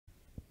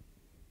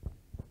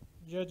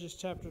Judges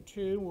chapter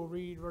 2, we'll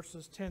read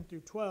verses 10 through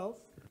 12.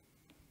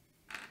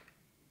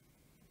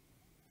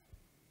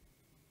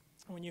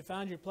 When you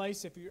find your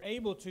place, if you're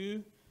able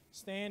to,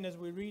 stand as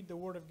we read the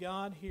Word of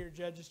God here,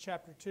 Judges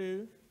chapter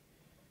 2,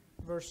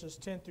 verses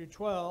 10 through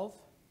 12.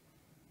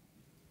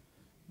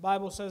 The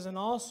Bible says, "And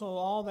also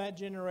all that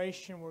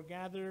generation were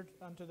gathered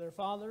unto their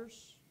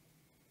fathers."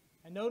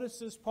 And notice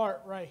this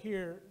part right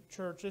here,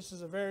 church. This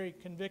is a very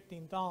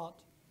convicting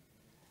thought.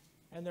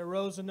 "And there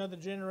rose another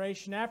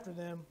generation after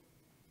them,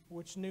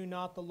 which knew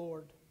not the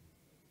Lord,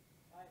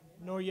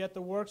 nor yet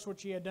the works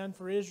which he had done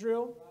for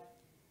Israel.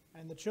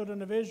 And the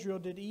children of Israel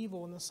did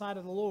evil in the sight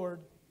of the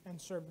Lord, and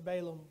served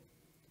Balaam.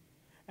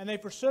 And they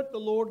forsook the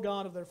Lord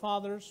God of their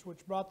fathers,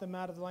 which brought them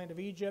out of the land of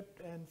Egypt,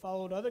 and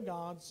followed other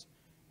gods,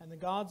 and the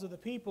gods of the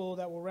people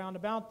that were round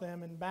about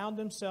them, and bound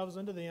themselves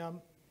unto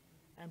them,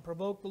 and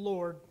provoked the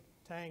Lord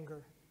to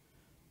anger."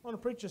 I want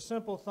to preach a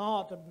simple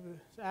thought,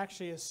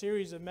 actually a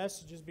series of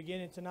messages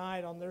beginning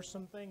tonight on there's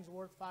some things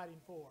worth fighting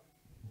for.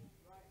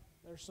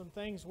 There's some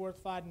things worth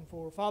fighting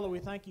for. Father, we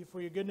thank you for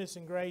your goodness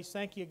and grace.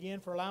 Thank you again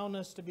for allowing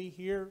us to be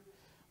here.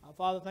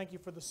 Father, thank you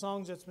for the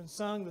songs that's been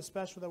sung, the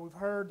special that we've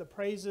heard, the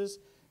praises,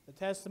 the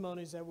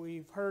testimonies that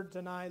we've heard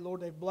tonight.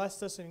 Lord, they've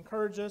blessed us and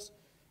encouraged us.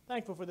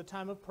 Thankful for the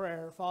time of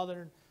prayer.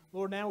 Father,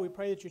 Lord, now we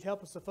pray that you'd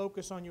help us to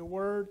focus on your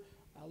word.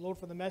 Lord,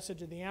 for the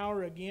message of the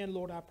hour, again,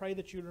 Lord, I pray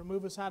that you'd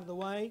remove us out of the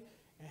way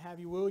and have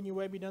your will and your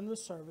way be done in the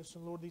service.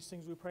 And Lord, these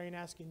things we pray and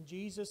ask in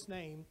Jesus'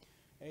 name.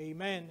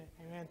 Amen.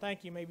 Amen.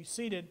 Thank you. You may be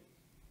seated.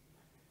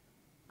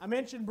 I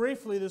mentioned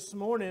briefly this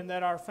morning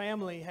that our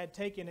family had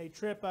taken a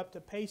trip up to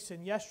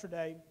Payson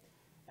yesterday,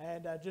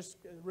 and just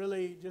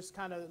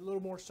kind of a little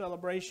more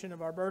celebration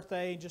of our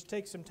birthday, and just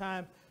take some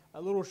time,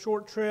 a little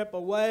short trip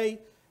away.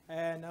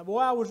 And boy,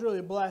 I was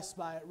really blessed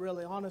by it,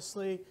 really,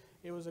 honestly.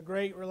 It was a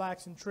great,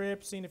 relaxing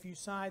trip, seen a few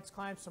sights,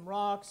 climbed some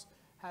rocks,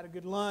 had a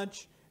good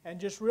lunch, and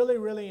just really,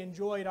 really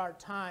enjoyed our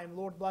time.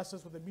 Lord bless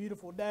us with a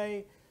beautiful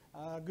day,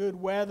 good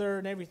weather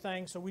and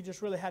everything, so we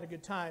just really had a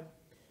good time.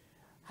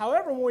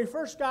 However, when we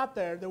first got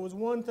there, there was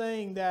one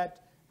thing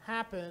that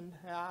happened.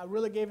 I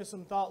really gave it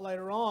some thought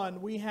later on.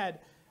 We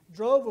had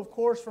drove, of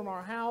course, from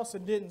our house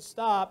and didn't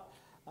stop.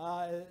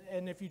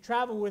 And if you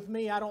travel with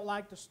me, I don't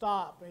like to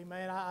stop.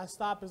 Amen. I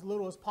stop as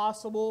little as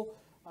possible.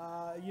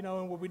 And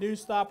when we do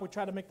stop, we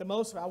try to make the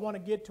most of it. I want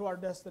to get to our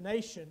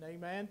destination.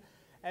 Amen.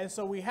 And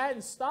so we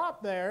hadn't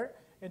stopped there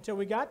until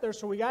we got there.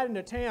 So we got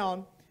into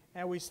town,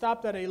 and we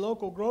stopped at a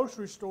local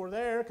grocery store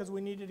there because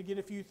we needed to get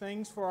a few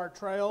things for our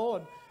trail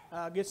and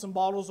get some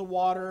bottles of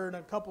water and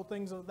a couple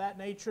things of that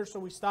nature. So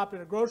we stopped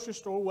at a grocery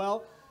store.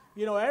 Well,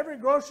 every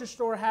grocery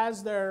store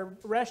has their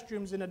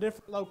restrooms in a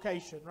different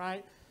location,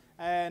 right?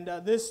 And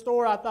this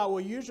store, I thought,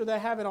 well, usually they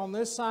have it on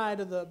this side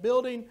of the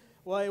building.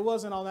 Well, it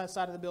wasn't on that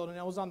side of the building.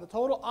 It was on the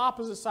total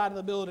opposite side of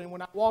the building.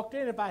 When I walked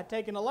in, if I had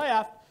taken a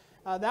left,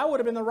 that would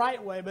have been the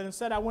right way. But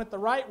instead, I went the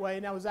right way,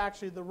 and that was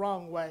actually the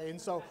wrong way.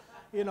 And so,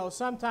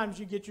 sometimes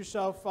you get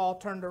yourself all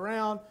turned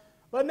around.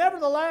 But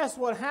nevertheless,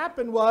 what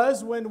happened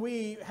was when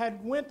we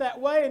had went that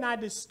way and I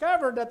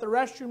discovered that the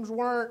restrooms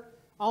weren't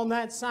on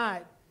that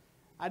side,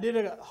 I did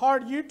a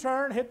hard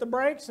U-turn, hit the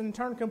brakes, and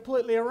turned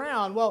completely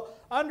around. Well,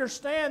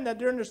 understand that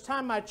during this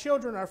time my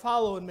children are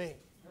following me.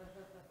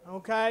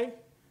 Okay?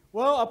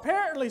 Well,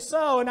 apparently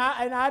so, and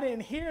I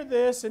didn't hear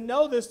this and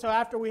know this till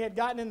after we had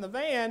gotten in the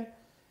van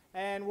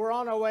and we're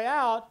on our way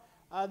out.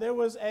 There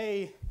was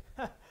a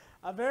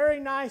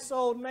very nice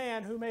old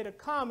man who made a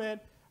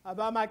comment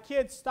about my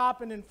kids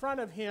stopping in front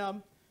of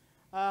him.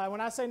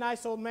 When I say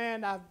nice old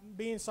man, I'm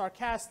being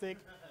sarcastic.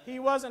 He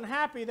wasn't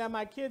happy that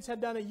my kids had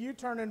done a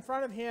U-turn in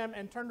front of him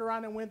and turned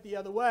around and went the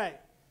other way.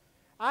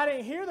 I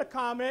didn't hear the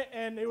comment,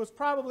 and it was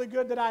probably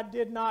good that I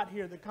did not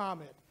hear the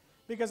comment,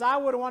 because I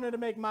would have wanted to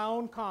make my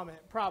own comment,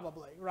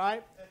 probably,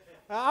 right?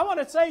 I want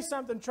to say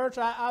something, church.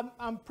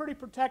 I'm pretty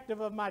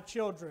protective of my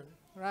children,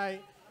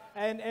 right?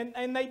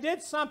 And they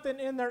did something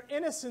in their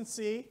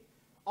innocency.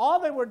 All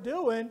they were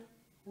doing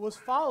was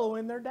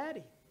following their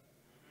daddy.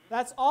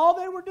 That's all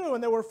they were doing.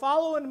 They were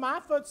following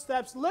my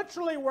footsteps.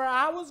 Literally where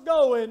I was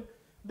going,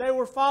 they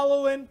were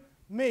following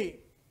me.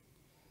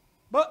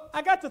 But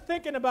I got to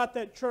thinking about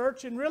that,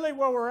 church, and really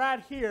where we're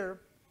at here.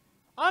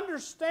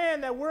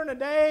 Understand that we're in a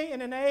day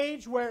and an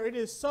age where it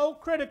is so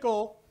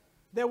critical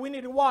that we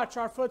need to watch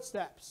our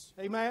footsteps.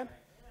 Amen?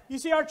 You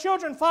see, our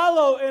children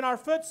follow in our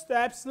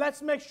footsteps.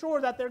 Let's make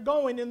sure that they're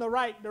going in the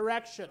right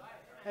direction.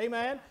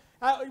 Amen?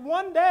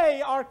 One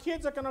day, our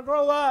kids are going to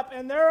grow up,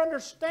 and their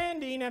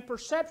understanding and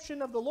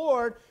perception of the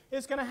Lord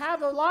is going to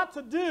have a lot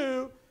to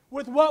do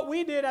with what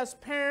we did as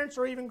parents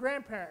or even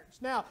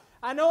grandparents. Now,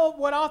 I know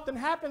what often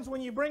happens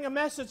when you bring a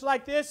message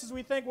like this is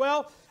we think,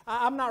 well,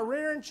 I'm not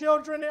rearing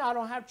children. I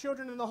don't have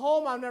children in the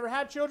home. I've never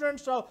had children,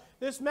 so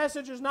this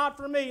message is not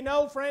for me.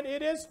 No, friend,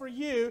 it is for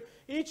you,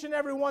 each and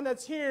every one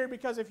that's here,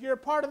 because if you're a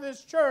part of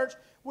this church,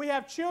 we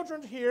have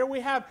children here. We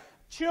have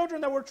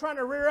children that we're trying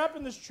to rear up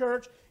in this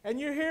church, and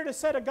you're here to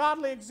set a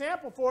godly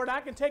example for it.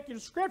 I can take you to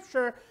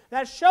Scripture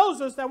that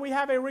shows us that we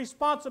have a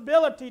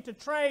responsibility to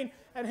train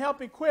and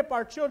help equip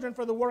our children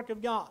for the work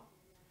of God.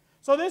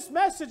 So this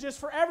message is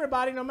for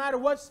everybody, no matter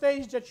what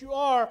stage that you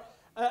are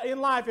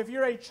in life. If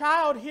you're a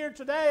child here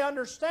today,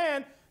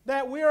 understand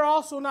that we are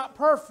also not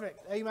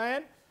perfect.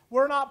 Amen?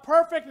 We're not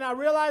perfect, and I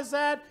realize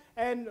that.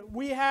 And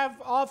we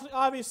have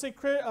obviously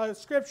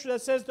Scripture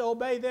that says to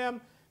obey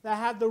them that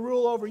have the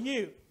rule over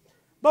you.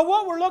 But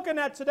what we're looking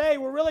at today,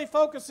 we're really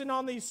focusing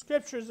on these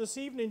Scriptures this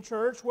evening,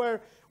 church,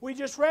 where we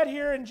just read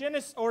here in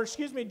Judges,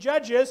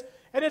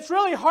 and it's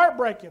really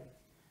heartbreaking.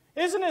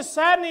 Isn't it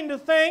saddening to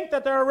think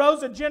that there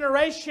arose a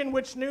generation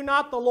which knew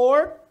not the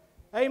Lord?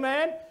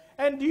 Amen?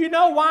 And do you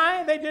know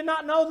why they did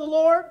not know the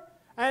Lord?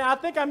 And I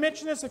think I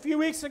mentioned this a few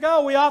weeks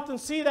ago. We often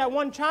see that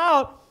one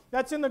child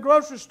that's in the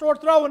grocery store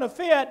throwing a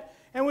fit,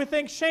 and we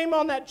think shame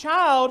on that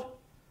child,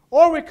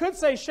 or we could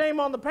say shame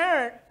on the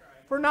parent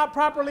for not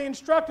properly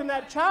instructing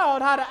that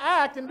child how to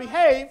act and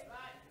behave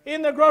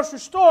in the grocery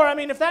store. I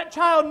mean, if that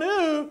child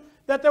knew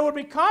that there would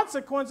be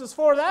consequences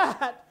for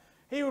that,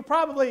 he would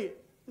probably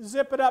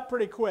zip it up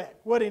pretty quick,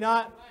 would he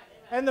not?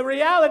 And the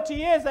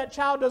reality is that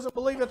child doesn't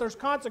believe that there's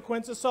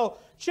consequences. So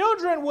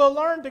children will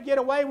learn to get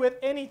away with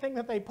anything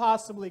that they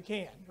possibly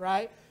can,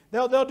 right?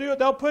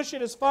 They'll push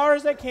it as far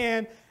as they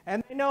can,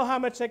 and they know how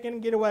much they can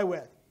get away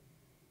with.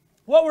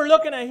 What we're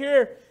looking at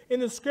here in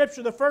the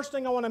Scripture, the first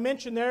thing I want to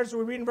mention there is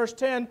we read in verse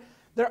 10,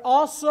 and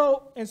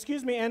also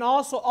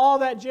all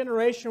that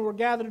generation were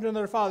gathered unto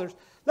their fathers.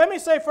 Let me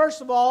say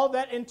first of all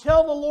that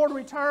until the Lord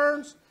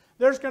returns,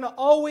 there's going to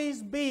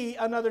always be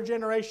another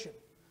generation.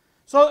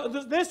 So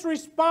this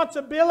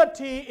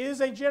responsibility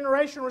is a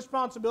generation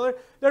responsibility.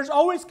 There's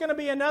always going to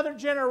be another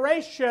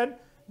generation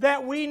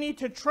that we need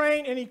to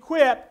train and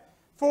equip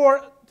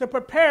to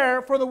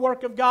prepare for the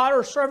work of God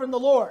or serving the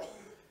Lord.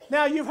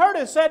 Now, you've heard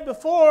it said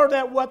before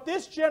that what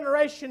this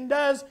generation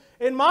does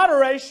in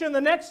moderation, the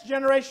next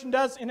generation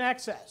does in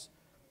excess.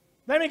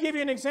 Let me give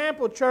you an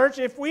example, church.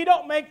 If we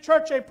don't make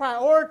church a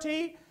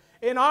priority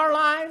in our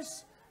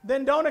lives,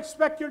 then don't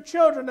expect your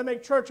children to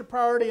make church a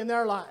priority in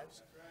their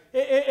lives.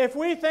 If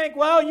we think,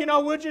 well,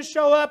 we'll just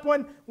show up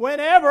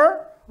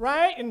whenever,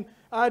 right, and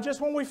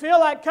just when we feel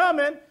like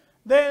coming,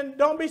 then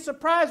don't be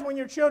surprised when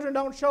your children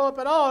don't show up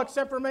at all,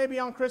 except for maybe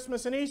on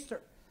Christmas and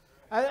Easter.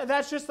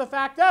 That's just the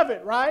fact of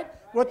it, right?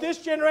 What this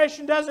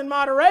generation does in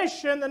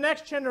moderation, the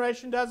next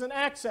generation does in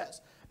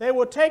excess. They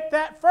will take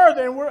that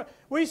further, and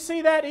we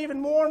see that even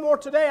more and more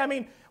today. I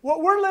mean,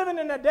 we're living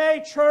in a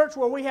day, church,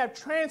 where we have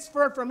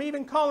transferred from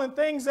even calling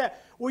things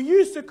that we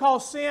used to call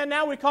sin,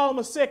 now we call them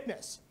a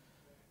sickness.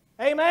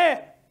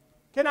 Amen.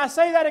 Can I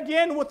say that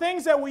again? Well,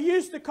 things that we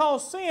used to call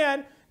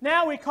sin,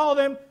 now we call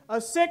them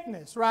a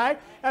sickness, right?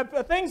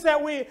 Things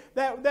that we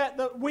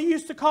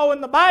used to call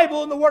in the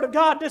Bible, in the Word of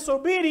God,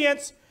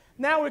 disobedience,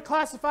 now we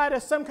classify it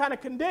as some kind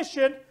of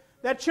condition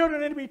that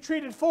children need to be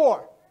treated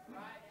for.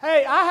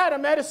 Hey, I had a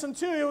medicine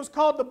too. It was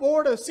called the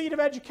Board of the Seat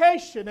of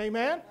Education.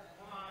 Amen.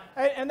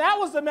 And that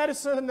was the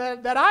medicine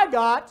that I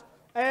got,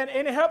 and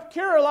it helped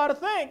cure a lot of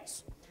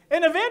things.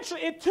 And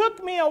eventually, it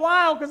took me a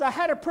while because I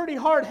had a pretty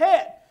hard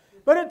head.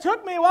 But it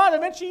took me a while.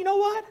 Eventually, you know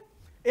what?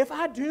 If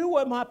I do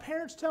what my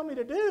parents tell me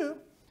to do,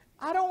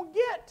 I don't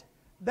get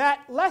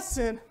that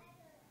lesson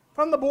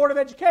from the Board of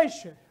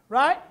Education,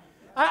 right?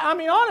 I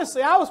mean,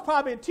 honestly, I was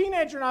probably a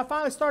teenager and I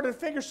finally started to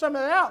figure some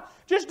of that out.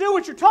 Just do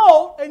what you're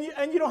told and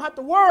you don't have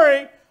to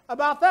worry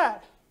about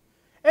that.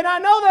 And I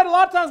know that a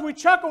lot of times we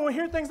chuckle when we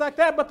hear things like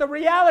that, but the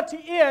reality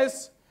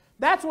is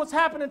that's what's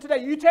happening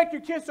today. You take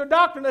your kids to a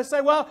doctor and they say,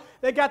 well,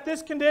 they got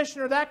this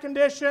condition or that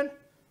condition,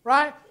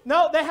 right?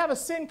 No, they have a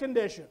sin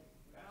condition.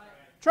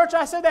 Church,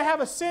 I said they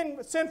have a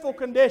sinful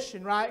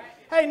condition, right?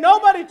 Hey,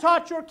 nobody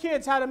taught your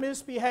kids how to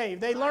misbehave.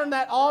 They learned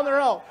that all on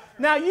their own.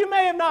 Now, you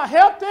may have not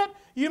helped it.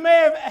 You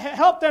may have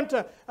helped them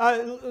to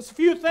a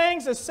few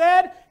things as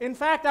said. In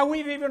fact,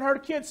 we've even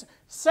heard kids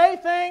say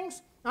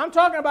things. I'm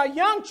talking about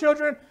young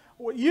children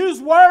use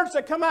words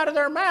that come out of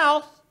their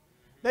mouth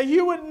that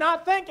you would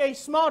not think a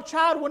small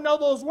child would know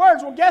those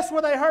words. Well, guess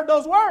where they heard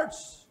those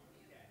words?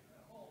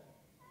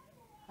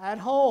 At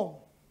home.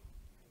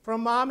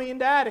 From mommy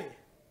and daddy.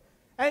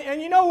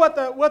 And you know what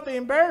the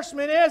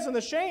embarrassment is and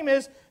the shame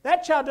is?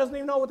 That child doesn't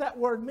even know what that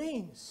word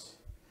means.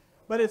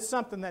 But it's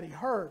something that he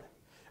heard.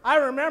 I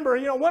remember,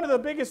 one of the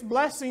biggest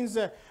blessings,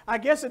 I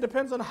guess it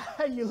depends on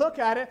how you look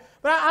at it,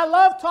 but I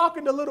love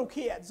talking to little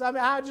kids. I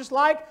mean, I just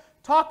like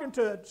talking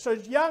to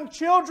young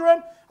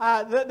children.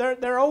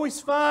 They're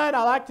always fun.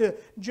 I like to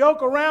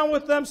joke around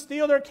with them,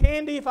 steal their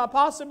candy if I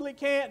possibly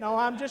can. No,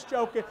 I'm just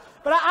joking.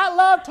 But I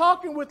love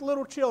talking with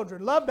little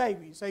children, love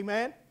babies,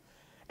 amen?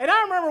 And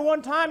I remember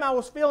one time I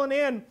was filling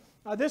in,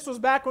 this was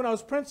back when I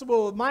was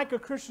principal of Micah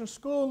Christian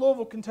School in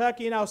Louisville,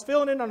 Kentucky, and I was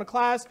filling in on a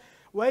class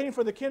waiting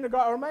for the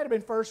kindergarten, or it might have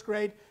been first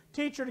grade,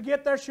 teacher to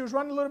get there. She was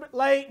running a little bit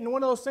late, and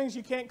one of those things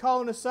you can't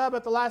call in a sub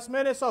at the last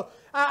minute. So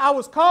I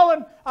was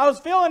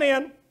filling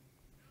in,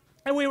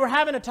 and we were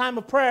having a time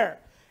of prayer.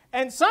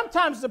 And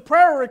sometimes the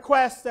prayer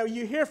requests that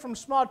you hear from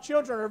small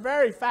children are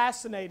very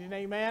fascinating,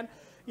 amen.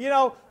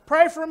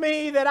 Pray for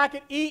me that I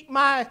could eat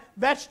my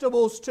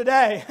vegetables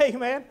today,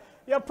 amen.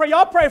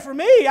 Y'all pray for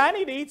me. I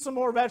need to eat some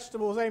more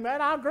vegetables.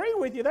 Amen. I agree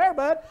with you there,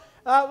 bud.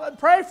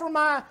 Pray for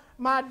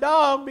my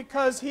dog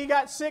because he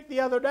got sick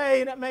the other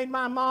day and it made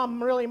my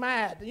mom really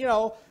mad.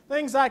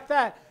 Things like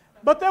that.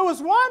 But there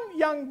was one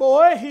young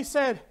boy, he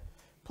said,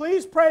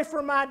 please pray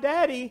for my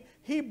daddy.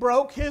 He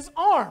broke his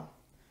arm.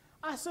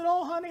 I said,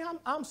 oh, honey,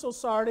 I'm so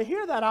sorry to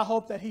hear that. I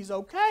hope that he's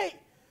okay.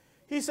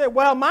 He said,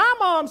 well, my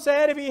mom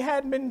said if he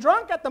hadn't been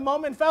drunk at the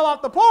moment and fell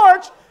off the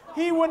porch,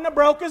 he wouldn't have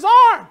broke his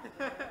arm.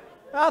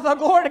 I thought,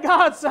 glory to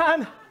God,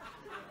 son.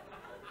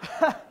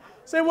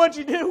 Said, what'd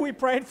you do? We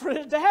prayed for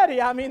his daddy.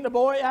 The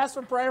boy asked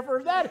for prayer for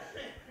his daddy.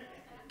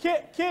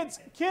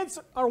 Kids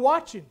are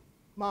watching,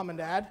 mom and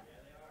dad.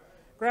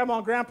 Grandma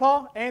and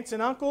grandpa, aunts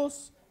and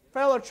uncles,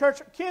 fellow church.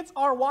 Kids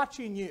are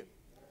watching you.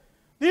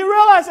 Do you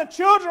realize that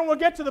children will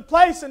get to the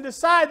place and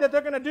decide that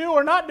they're going to do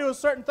or not do a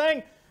certain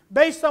thing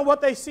based on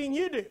what they've seen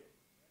you do?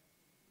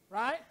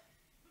 Right?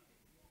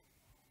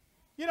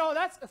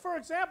 For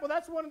example,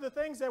 that's one of the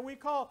things that we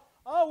call,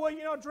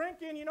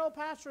 drinking,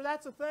 Pastor,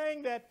 that's a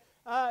thing that,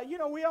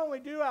 we only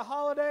do at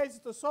holidays.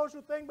 It's a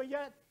social thing, but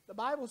yet the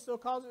Bible still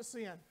calls it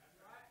sin.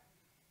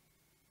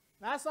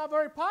 That's not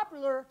very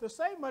popular to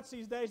say much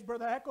these days,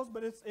 Brother Eccles,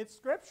 but it's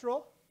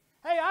scriptural.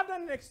 Hey, I've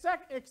done an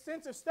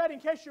extensive study, in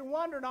case you're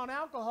wondering, on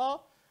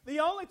alcohol. The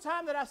only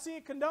time that I see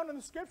it condoned in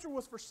the Scripture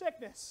was for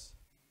sickness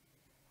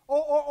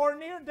or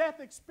near-death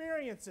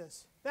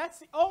experiences. That's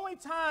the only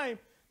time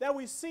that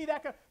we see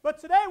that. But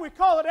today we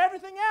call it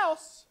everything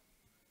else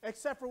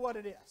except for what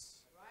it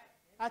is.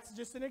 That's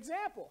just an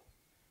example.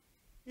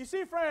 You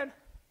see, friend,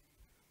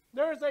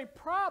 there is a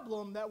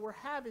problem that we're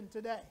having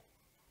today.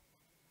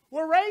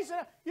 We're raising,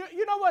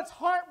 you know what's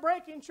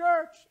heartbreaking,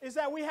 church, is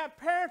that we have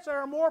parents that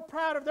are more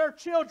proud of their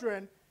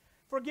children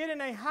for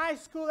getting a high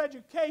school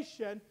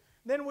education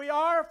than we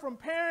are from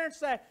parents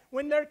that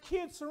when their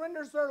kid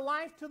surrenders their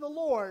life to the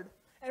Lord,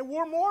 and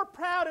we're more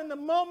proud in the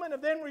moment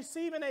of them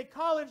receiving a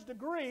college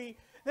degree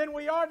than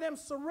we are them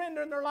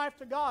surrendering their life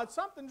to God.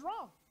 Something's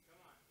wrong.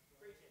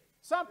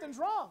 Something's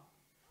wrong.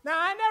 Now,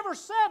 I never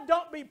said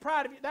don't be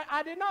proud of you.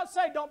 I did not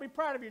say don't be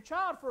proud of your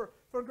child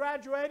for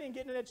graduating and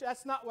getting an education.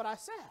 That's not what I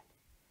said.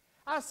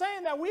 I was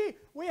saying that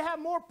we have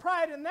more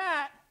pride in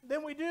that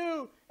than we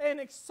do in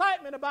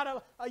excitement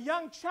about a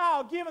young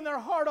child giving their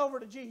heart over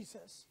to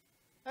Jesus.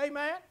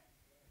 Amen?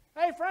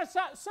 Hey, friends,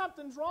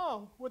 something's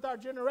wrong with our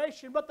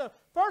generation. But the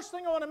first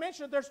thing I want to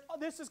mention,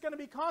 this is going to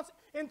be constant.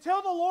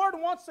 Until the Lord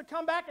wants to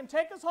come back and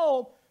take us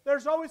home,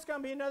 there's always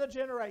going to be another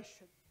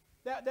generation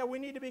that we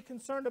need to be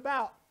concerned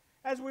about.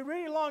 As we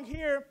read along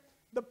here,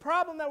 the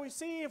problem that we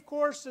see, of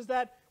course, is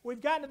that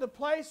we've gotten to the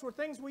place where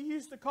things we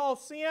used to call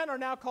sin are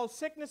now called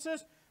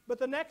sicknesses. But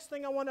the next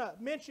thing I want to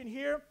mention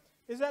here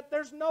is that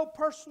there's no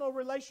personal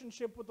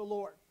relationship with the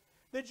Lord.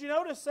 Did you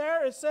notice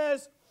there? It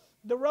says,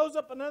 there rose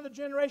up another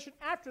generation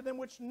after them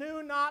which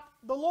knew not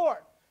the Lord.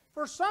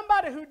 For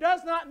somebody who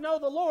does not know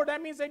the Lord,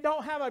 that means they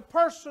don't have a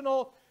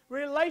personal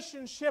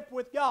relationship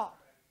with God.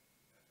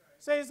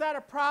 Say, is that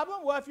a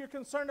problem? Well, if you're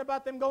concerned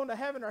about them going to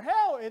heaven or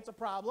hell, it's a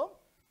problem.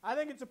 I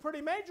think it's a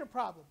pretty major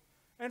problem.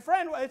 And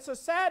friend, it's a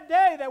sad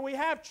day that we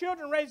have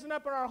children raising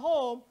up in our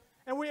home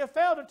and we have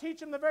failed to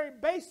teach them the very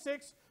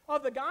basics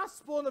of the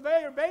gospel and the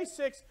very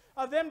basics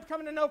of them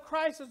coming to know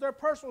Christ as their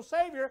personal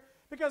Savior,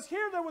 because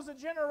here there was a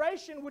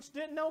generation which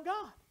didn't know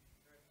God.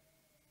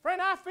 Friend,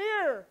 I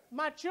fear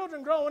my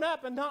children growing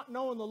up and not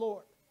knowing the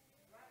Lord.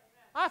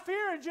 I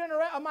fear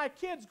my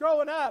kids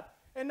growing up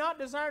and not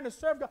desiring to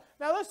serve God.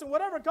 Now listen,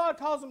 whatever God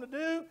calls them to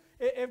do,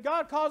 if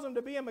God calls them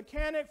to be a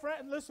mechanic,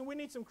 friend, listen, we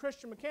need some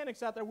Christian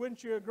mechanics out there.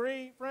 Wouldn't you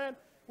agree, friend?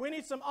 We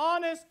need some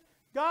honest,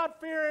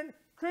 God-fearing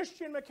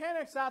Christian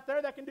mechanics out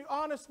there that can do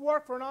honest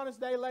work for an honest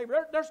day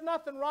labor. There's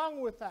nothing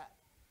wrong with that.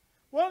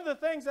 One of the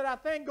things that I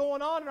think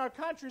going on in our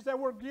country is that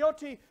we're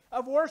guilty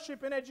of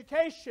worship and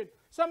education.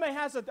 Somebody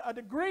has a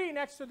degree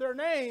next to their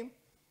name,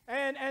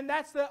 and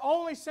that's the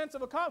only sense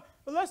of accomplishment.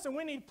 But listen,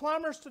 we need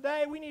plumbers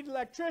today. We need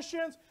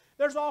electricians.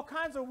 There's all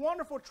kinds of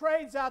wonderful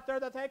trades out there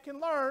that they can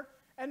learn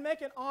and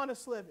make an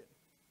honest living.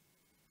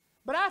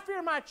 But I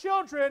fear my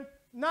children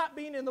not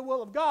being in the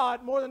will of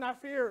God more than I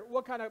fear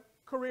what kind of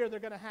career they're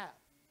going to have.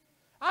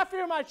 I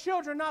fear my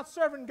children not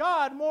serving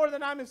God more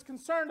than I'm as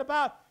concerned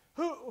about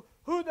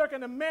who they're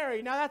going to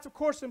marry. Now, that's, of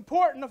course,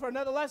 important for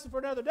another lesson for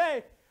another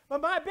day.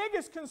 But my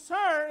biggest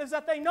concern is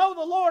that they know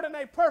the Lord in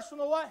a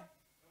personal way.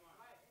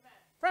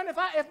 Friend,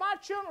 if my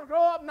children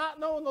grow up not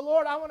knowing the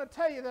Lord, I want to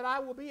tell you that I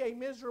will be a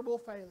miserable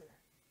failure.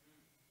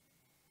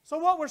 So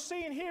what we're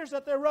seeing here is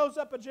that there rose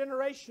up a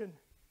generation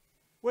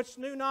which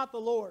knew not the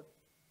Lord.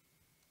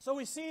 So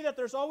we see that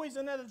there's always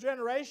another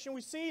generation.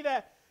 We see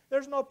that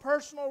there's no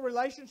personal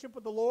relationship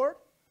with the Lord.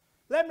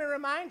 Let me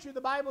remind you, the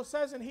Bible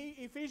says in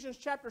Ephesians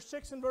chapter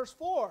 6 and verse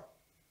 4.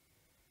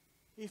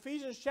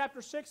 Ephesians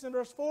chapter 6 and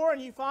verse 4,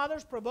 and ye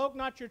fathers, provoke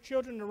not your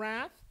children to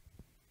wrath,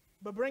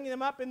 but bring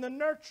them up in the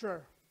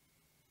nurture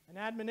and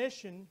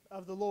admonition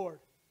of the Lord.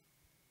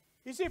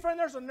 You see, friend,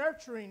 there's a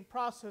nurturing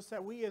process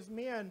that we as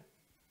men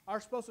are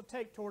supposed to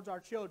take towards our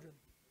children.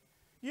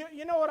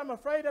 You know what I'm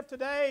afraid of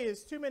today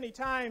is too many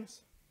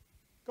times,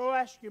 go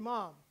ask your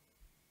mom.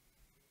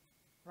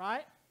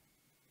 right?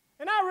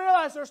 And I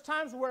realize there's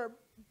times where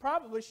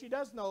probably she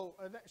does know.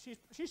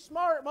 She's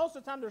smart. Most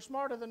of the time they're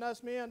smarter than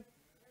us men.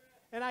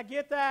 And I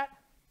get that.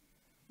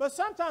 But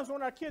sometimes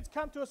when our kids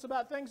come to us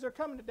about things, they're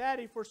coming to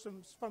Daddy for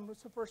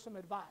some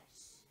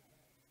advice.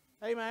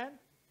 Amen?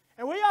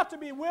 And we ought to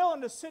be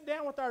willing to sit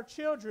down with our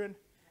children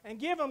and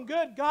give them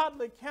good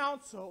godly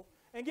counsel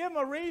and give them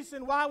a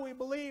reason why we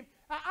believe.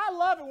 I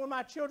love it when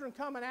my children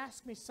come and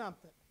ask me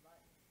something.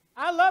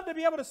 I love to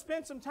be able to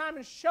spend some time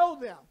and show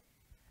them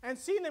and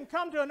see them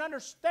come to an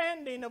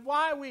understanding of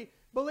why we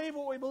believe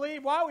what we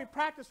believe, why we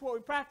practice what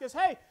we practice.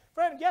 Hey,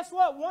 friend, guess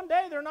what? One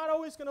day they're not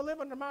always going to live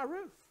under my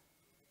roof.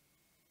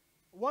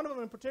 One of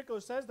them in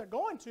particular says they're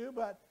going to,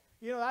 but,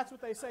 that's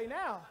what they say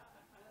now.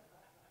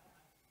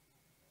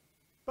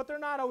 But they're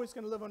not always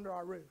going to live under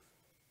our roof.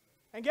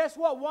 And guess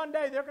what? One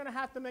day they're going to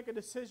have to make a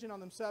decision on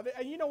themselves.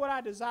 And you know what I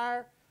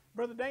desire?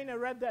 Brother Dana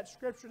read that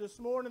scripture this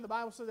morning. The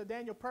Bible says that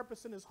Daniel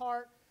purposed in his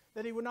heart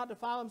that he would not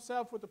defile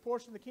himself with the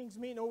portion of the king's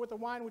meat nor with the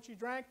wine which he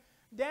drank.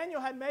 Daniel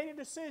had made a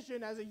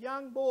decision as a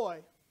young boy,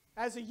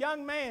 as a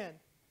young man,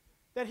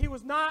 that he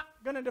was not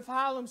going to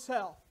defile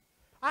himself.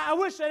 I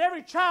wish that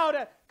every child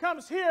that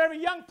comes here,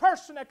 every young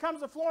person that comes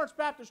to Florence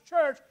Baptist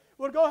Church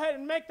would go ahead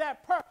and make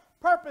that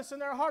purpose in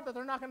their heart that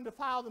they're not going to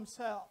defile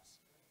themselves.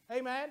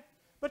 Amen?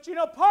 But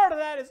part of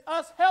that is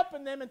us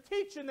helping them and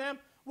teaching them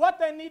what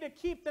they need to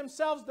keep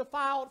themselves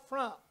defiled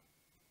from.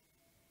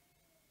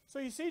 So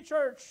you see,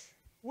 church,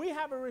 we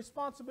have a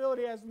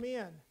responsibility as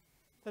men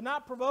to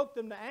not provoke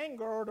them to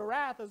anger or to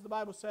wrath, as the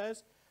Bible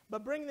says,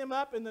 but bring them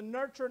up in the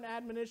nurture and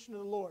admonition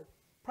of the Lord.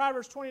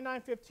 Proverbs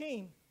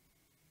 29:15.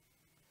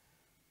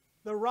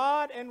 The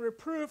rod and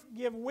reproof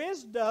give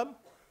wisdom,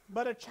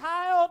 but a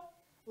child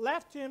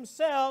left to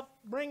himself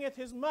bringeth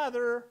his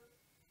mother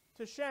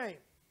to shame.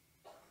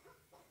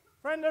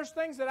 Friend, there's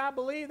things that I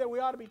believe that we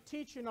ought to be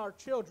teaching our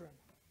children.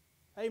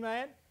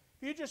 Amen.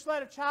 If you just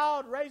let a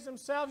child raise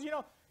themselves, you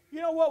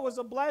know what was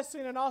a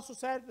blessing and also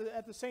sad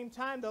at the same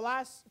time? The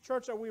last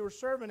church that we were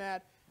serving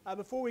at,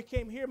 before we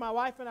came here, my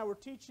wife and I were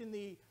teaching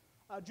the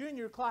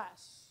junior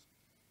class.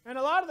 And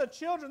a lot of the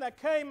children that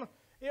came,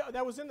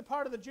 that was in the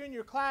part of the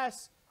junior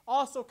class,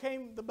 also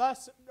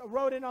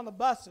rode in on the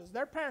buses.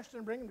 Their parents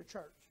didn't bring them to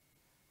church.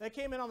 They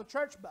came in on the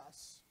church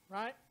bus,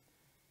 right?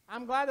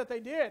 I'm glad that they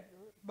did,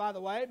 by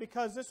the way,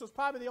 because this was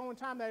probably the only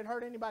time they had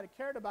heard anybody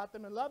cared about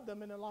them and loved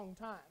them in a long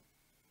time.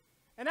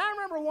 And I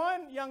remember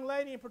one young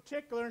lady in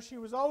particular, and she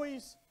was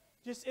always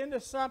just into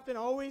something,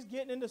 always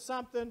getting into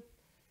something.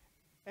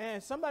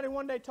 And somebody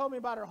one day told me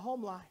about her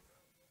home life.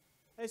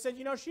 They said,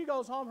 she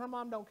goes home, her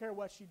mom don't care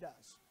what she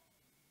does.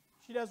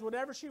 She does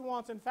whatever she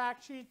wants. In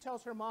fact, she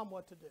tells her mom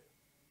what to do.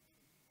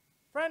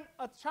 Friend,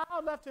 a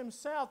child left to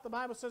himself, the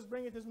Bible says,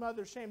 bringeth his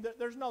mother to shame.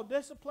 There's no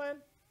discipline.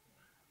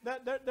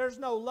 There's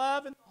no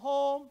love in the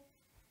home.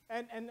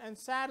 And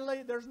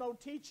sadly, there's no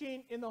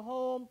teaching in the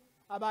home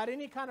about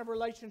any kind of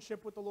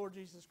relationship with the Lord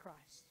Jesus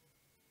Christ.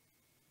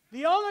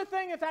 The only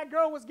thing that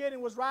girl was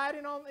getting was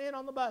riding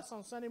on the bus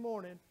on Sunday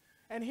morning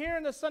and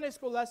hearing the Sunday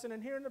school lesson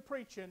and hearing the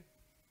preaching.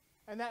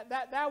 And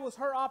that was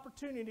her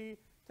opportunity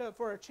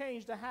for a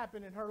change to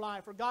happen in her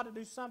life, for God to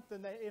do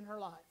something in her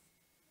life.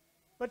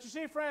 But you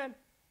see, friend,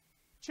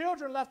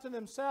 children left to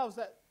themselves,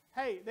 that,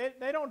 hey,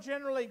 they don't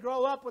generally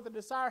grow up with a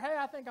desire, hey,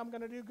 I think I'm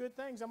going to do good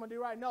things, I'm going to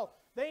do right. No,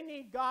 they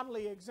need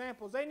godly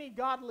examples. They need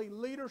godly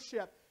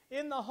leadership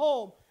in the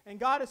home, and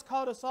God has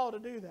called us all to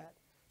do that.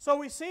 So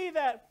we see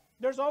that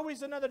there's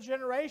always another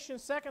generation.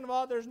 Second of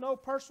all, there's no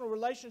personal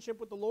relationship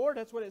with the Lord.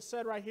 That's what it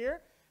said right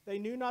here. They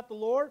knew not the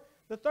Lord.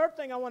 The third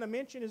thing I want to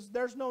mention is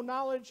there's no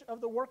knowledge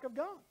of the work of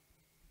God.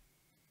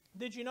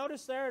 Did you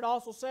notice there? It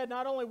also said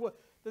not only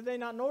did they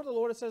not know the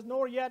Lord, it says,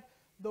 nor yet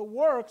the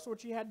works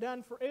which he had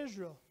done for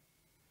Israel.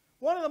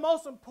 One of the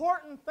most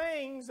important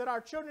things that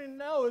our children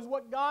know is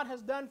what God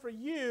has done for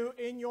you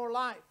in your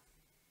life.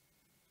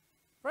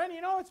 Friend,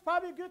 it's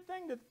probably a good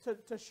thing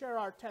to share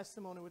our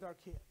testimony with our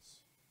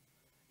kids.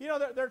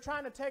 They're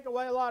trying to take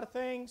away a lot of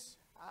things.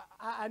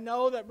 I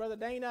know that Brother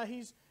Dana,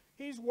 he's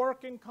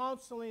working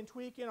constantly and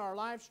tweaking our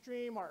live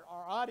stream, our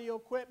audio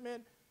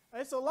equipment.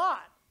 It's a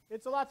lot.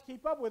 It's a lot to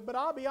keep up with. But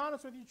I'll be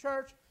honest with you,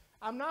 church,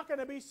 I'm not going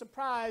to be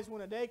surprised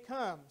when a day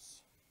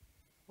comes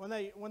when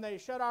they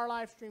shut our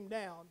live stream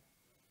down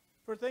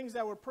for things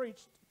that were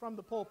preached from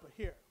the pulpit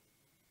here.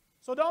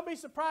 So don't be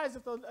surprised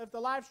if the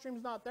live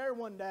stream's not there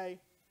one day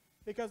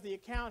because the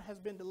account has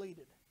been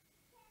deleted,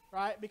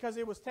 right? Because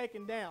it was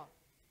taken down,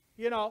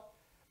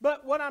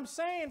 But what I'm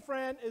saying,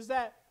 friend, is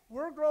that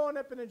we're growing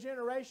up in a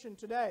generation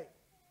today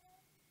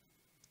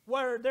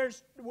where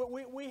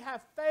we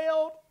have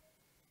failed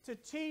to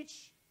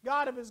teach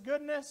God of his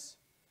goodness.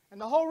 And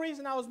the whole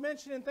reason I was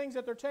mentioning things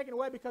that they're taking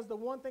away, because the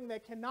one thing they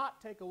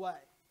cannot take away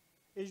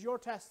is your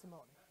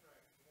testimony.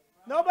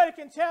 Nobody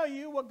can tell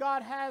you what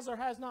God has or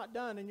has not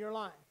done in your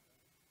life.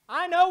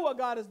 I know what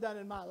God has done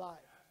in my life.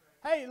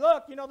 Hey,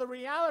 look, the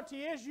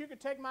reality is you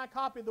could take my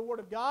copy of the Word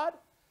of God.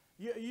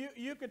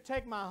 You could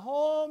take my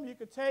home. You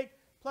could take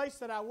place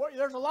that I work.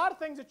 There's a lot of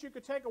things that you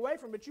could take away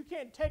from, but you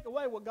can't take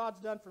away what God's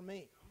done for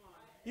me.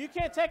 You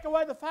can't take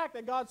away the fact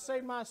that God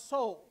saved my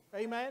soul.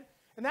 Amen?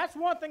 And that's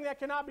one thing that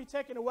cannot be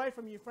taken away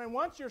from you, friend.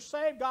 Once you're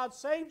saved, God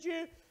saved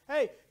you.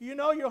 Hey, you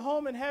know your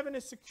home in heaven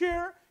is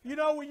secure. You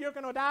know where you're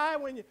going to die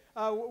when you,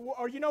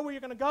 or you know where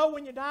you're going to go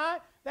when you die.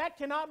 That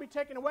cannot be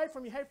taken away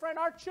from you. Hey, friend,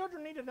 our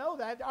children need to know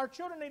that. Our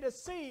children need to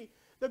see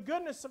the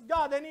goodness of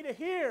God. They need to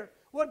hear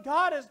what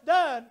God has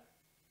done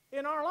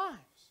in our lives.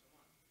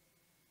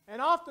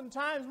 And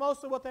oftentimes,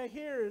 most of what they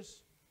hear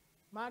is,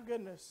 my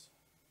goodness,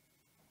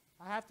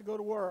 I have to go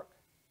to work.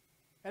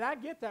 And I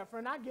get that,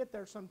 friend. I get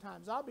there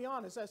sometimes. I'll be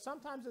honest.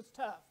 Sometimes it's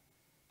tough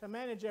to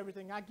manage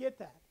everything. I get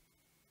that.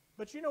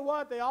 But you know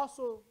what? They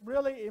also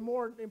really,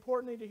 more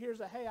importantly to hear is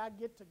that, hey, I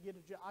get to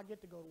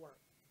go to work.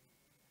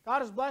 God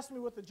has blessed me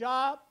with a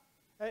job.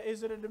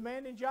 Is it a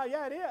demanding job?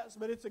 Yeah, it is,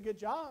 but it's a good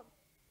job.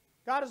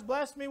 God has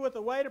blessed me with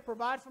a way to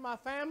provide for my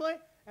family,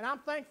 and I'm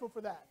thankful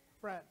for that,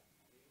 friend.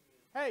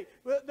 Hey,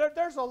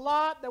 there's a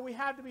lot that we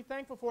have to be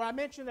thankful for. I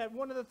mentioned that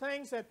one of the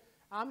things that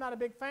I'm not a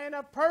big fan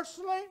of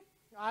personally,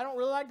 I don't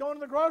really like going to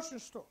the grocery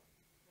store,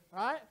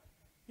 right?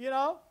 You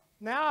know,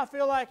 now I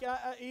feel like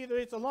either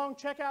it's a long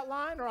checkout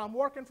line or I'm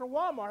working for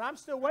Walmart. I'm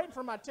still waiting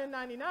for my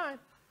 1099.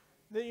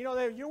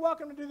 You're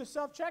welcome to do the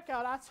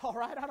self-checkout. That's all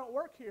right. I don't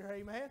work here,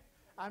 amen.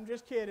 I'm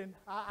just kidding.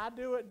 I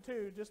do it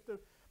too.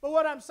 But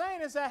what I'm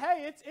saying is that,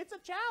 hey, it's a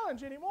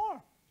challenge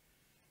anymore.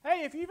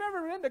 Hey, if you've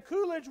ever been to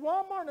Coolidge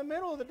Walmart in the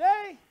middle of the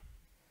day,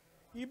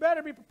 you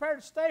better be prepared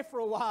to stay for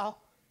a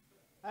while.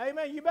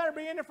 Amen. You better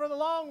be in there for the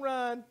long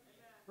run,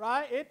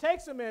 right? It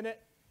takes a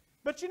minute.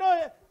 But you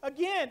know,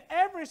 again,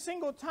 every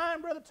single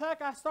time, Brother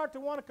Tuck, I start to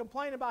want to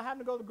complain about having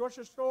to go to the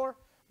grocery store,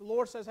 the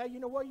Lord says, hey, you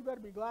know what? You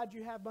better be glad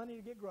you have money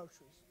to get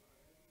groceries.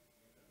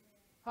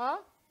 Huh?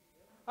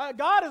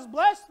 God has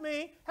blessed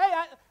me. Hey,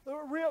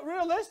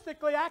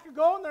 realistically, I could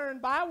go in there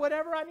and buy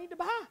whatever I need to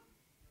buy.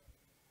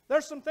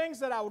 There's some things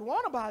that I would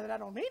want to buy that I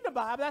don't need to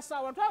buy, but that's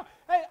not what I'm talking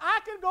about. Hey, I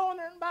could go in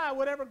there and buy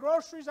whatever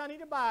groceries I need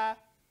to buy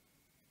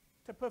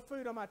to put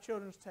food on my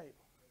children's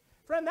table.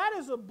 Friend, that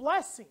is a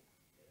blessing.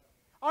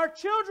 Our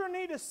children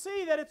need to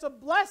see that it's a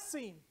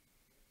blessing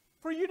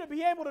for you to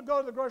be able to go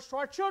to the grocery store.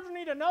 Our children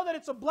need to know that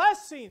it's a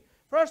blessing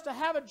for us to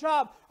have a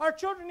job. Our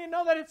children need to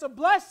know that it's a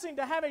blessing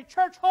to have a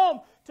church home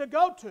to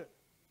go to.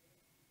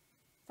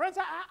 Friends,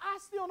 I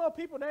still know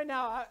people today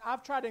now.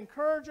 I've tried to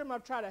encourage them.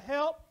 I've tried to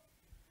help.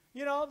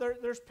 You know,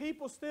 there's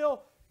people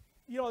still,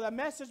 that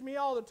message me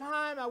all the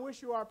time. I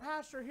wish you were our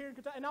pastor here in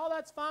Kentucky. And all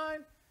that's fine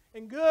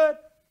and good.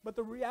 But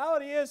the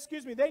reality is,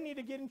 they need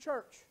to get in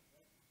church.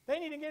 They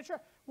need to get in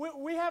church.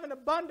 We have an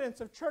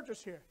abundance of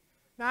churches here.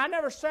 Now, I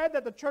never said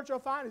that the church you'll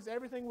find is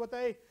everything what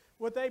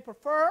they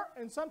prefer.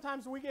 And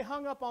sometimes we get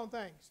hung up on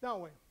things,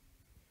 don't we?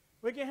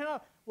 We get hung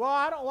up. Well,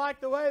 I don't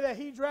like the way that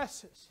he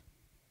dresses.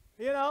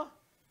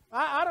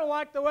 I don't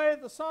like the way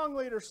that the song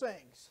leader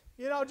sings.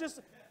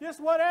 Just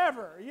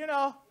whatever,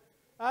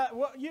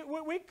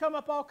 we come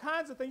up all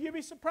kinds of things. You'd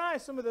be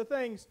surprised some of the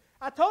things.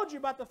 I told you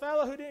about the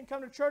fellow who didn't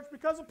come to church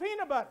because of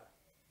peanut butter.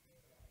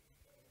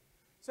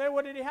 Say,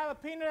 well, did he have a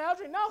peanut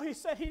allergy? No, he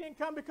said he didn't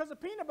come because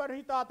of peanut butter.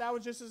 He thought that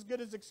was just as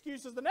good an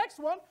excuse as the next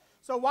one,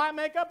 so why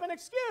make up an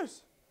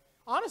excuse?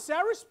 Honestly,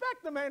 I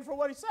respect the man for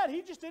what he said.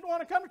 He just didn't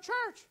want to come to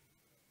church.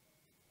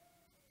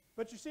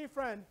 But you see,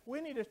 friend, we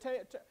need to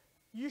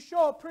you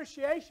show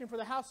appreciation for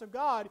the house of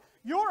God.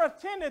 Your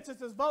attendance is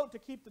his vote to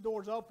keep the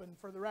doors open,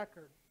 for the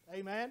record.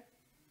 Amen?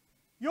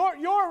 Your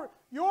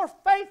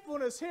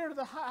faithfulness here to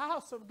the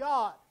house of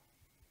God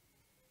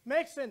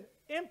makes an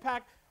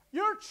impact.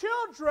 Your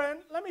children,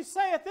 let me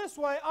say it this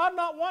way, ought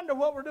not wonder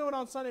what we're doing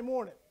on Sunday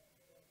morning.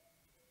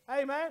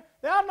 Amen?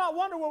 They ought not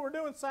wonder what we're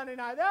doing Sunday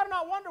night. They ought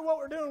not wonder what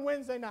we're doing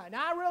Wednesday night.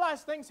 Now, I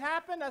realize things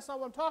happen. That's not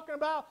what I'm talking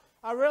about.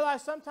 I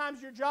realize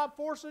sometimes your job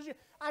forces you.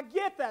 I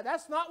get that.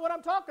 That's not what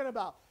I'm talking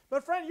about.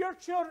 But, friend, your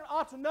children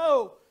ought to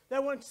know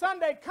that when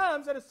Sunday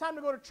comes and it's time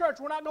to go to church,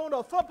 we're not going to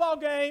a football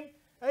game.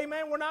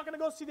 Amen. We're not going to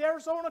go see the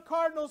Arizona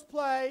Cardinals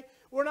play.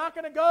 We're not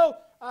going to go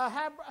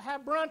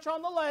have brunch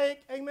on the lake.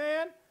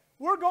 Amen.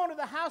 We're going to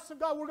the house of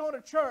God. We're going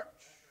to church.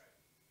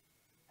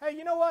 Hey,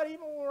 you know what?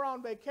 Even when we're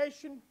on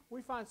vacation,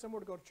 we find somewhere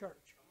to go to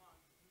church.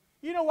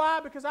 You know why?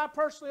 Because I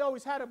personally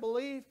always had a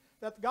belief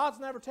that God's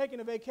never taken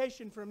a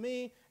vacation from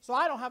me, so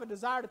I don't have a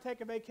desire to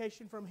take a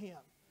vacation from Him.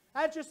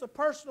 That's just a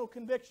personal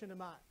conviction of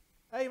mine.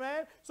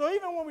 Amen? So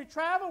even when we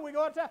travel, we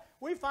go out to town,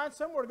 we find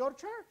somewhere to go to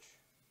church.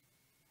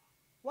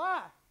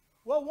 Why?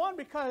 Well, one,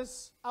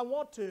 because I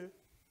want to,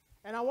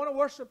 and I want to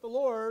worship the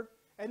Lord,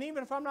 and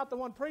even if I'm not the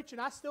one preaching,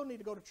 I still need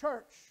to go to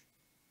church.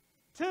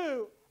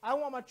 Two, I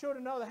want my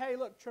children to know that, hey,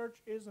 look, church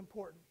is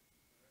important.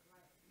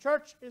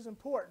 Church is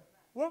important.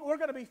 We're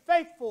going to be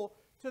faithful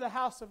to the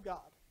house of God.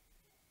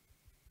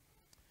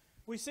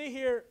 We see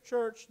here,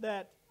 church,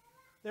 that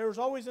there was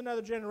always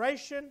another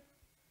generation.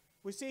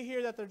 We see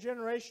here that the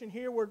generation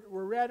here were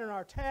read in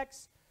our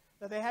text,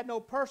 that they had no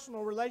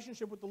personal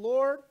relationship with the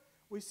Lord.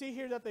 We see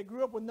here that they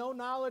grew up with no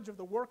knowledge of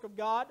the work of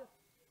God.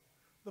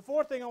 The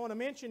fourth thing I want to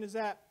mention is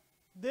that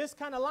this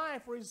kind of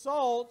life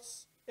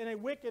results in a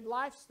wicked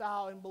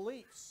lifestyle and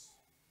beliefs.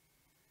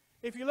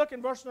 If you look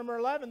in verse number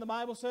 11, the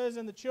Bible says,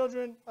 and the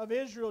children of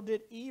Israel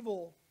did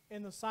evil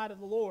in the sight of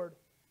the Lord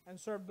and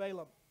served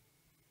Balaam.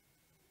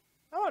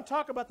 I want to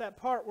talk about that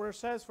part where it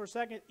says for a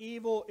second,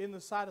 evil in the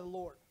sight of the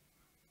Lord.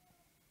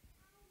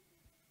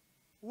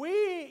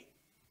 We,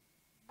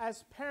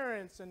 as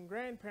parents and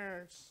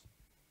grandparents,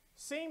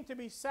 seem to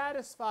be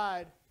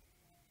satisfied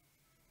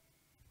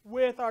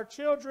with our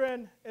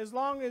children as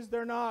long as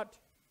they're not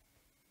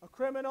a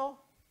criminal,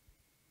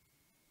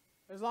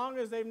 as long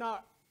as they've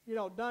not,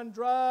 done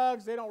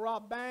drugs, they don't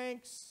rob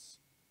banks,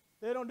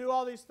 they don't do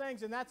all these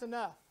things, and that's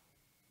enough.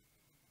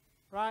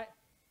 Right?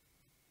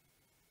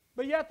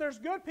 But yet there's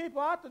good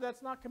people out there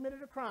that's not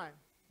committed a crime,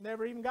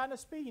 never even gotten a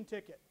speeding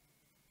ticket.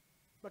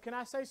 But can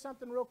I say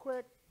something real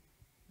quick?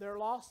 They're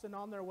lost and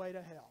on their way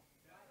to hell.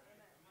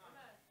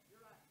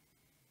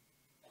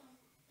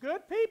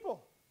 Good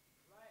people.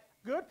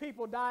 Good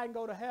people die and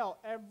go to hell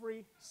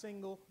every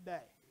single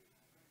day.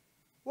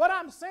 What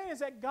I'm saying is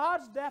that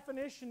God's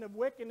definition of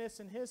wickedness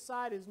in His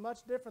sight is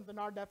much different than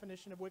our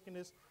definition of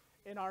wickedness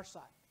in our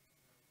sight.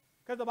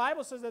 Because the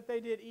Bible says that they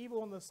did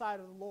evil in the sight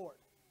of the Lord.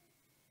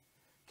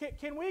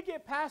 Can we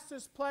get past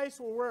this place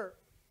where we're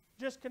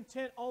just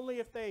content only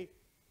if they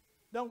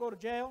don't go to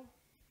jail?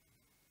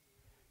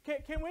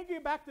 Can we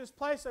get back to this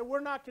place that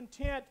we're not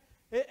content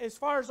as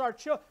far as our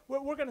children?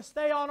 We're going to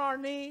stay on our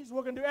knees.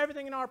 We're going to do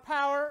everything in our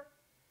power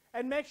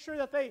and make sure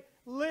that they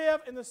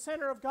live in the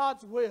center of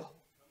God's will.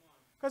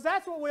 Because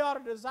that's what we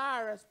ought to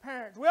desire as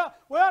parents. We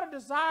ought to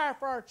desire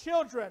for our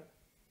children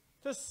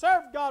to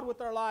serve God with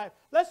their life.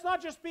 Let's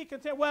not just be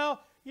content. Well,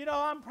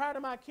 I'm proud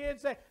of my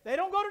kids. They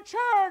don't go to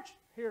church.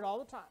 Hear it all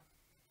the time.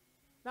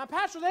 Now,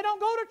 Pastor, they don't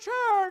go to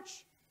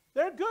church.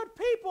 They're good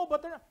people,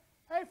 but they're not.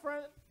 Hey,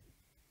 friend,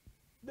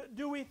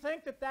 do we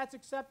think that that's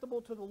acceptable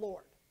to the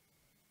Lord?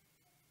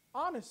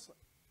 Honestly.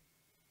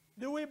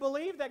 Do we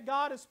believe that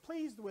God is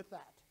pleased with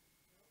that?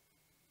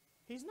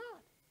 He's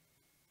not.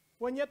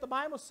 When yet the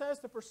Bible says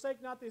to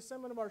forsake not the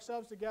assembling of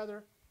ourselves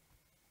together,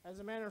 as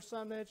a manner of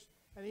some mention,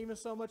 and even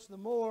so much the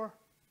more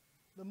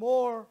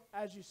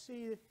as you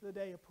see the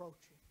day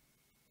approaching.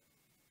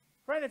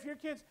 Friend, if your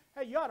kids,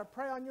 you ought to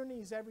pray on your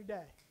knees every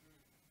day.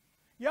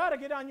 You ought to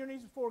get on your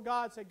knees before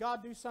God and say,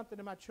 God, do something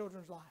in my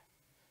children's life.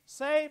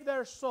 Save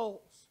their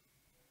souls.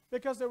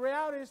 Because the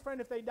reality is,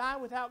 friend, if they die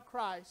without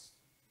Christ,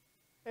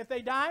 the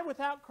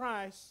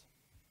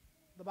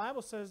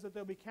Bible says that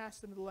they'll be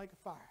cast into the lake of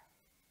fire.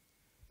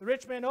 The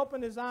rich man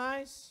opened his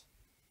eyes,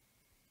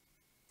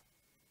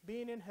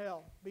 being in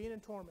hell, being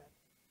in torment.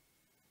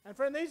 And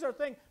friend, these are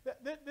things,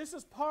 this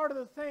is part of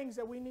the things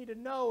that we need to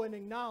know and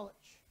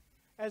acknowledge.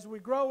 As we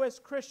grow as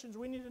Christians,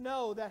 we need to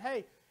know that,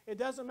 hey, it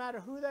doesn't matter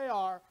who they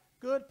are,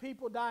 good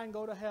people die and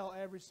go to hell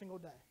every single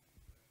day.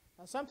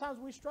 Now, sometimes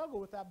we struggle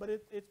with that, but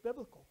it's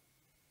biblical.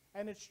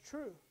 And it's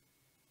true.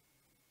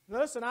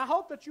 Listen, I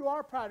hope that you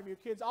are proud of your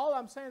kids. All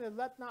I'm saying is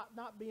let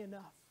not be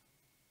enough.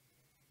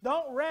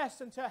 Don't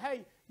rest until,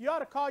 you ought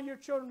to call your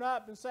children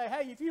up and say,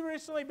 if you've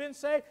recently been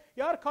saved,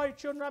 you ought to call your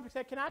children up and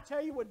say, can I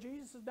tell you what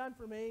Jesus has done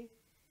for me?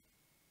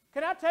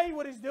 Can I tell you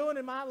what He's doing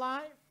in my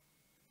life?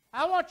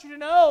 I want you to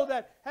know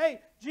that,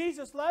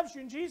 Jesus loves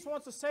you and Jesus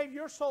wants to save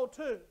your soul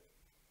too.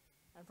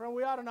 And friend,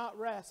 we ought to not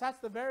rest. That's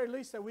the very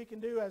least that we can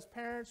do as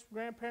parents,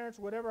 grandparents,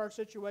 whatever our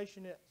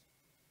situation is.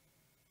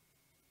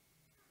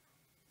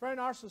 Friend,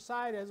 our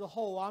society as a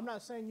whole, I'm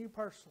not saying you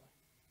personally,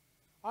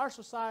 our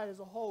society as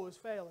a whole is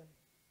failing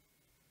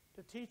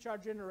to teach our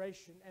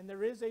generation. And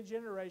there is a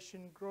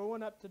generation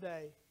growing up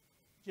today,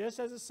 just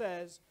as it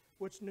says,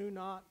 which knew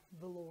not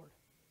the Lord.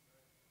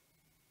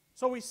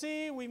 So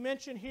we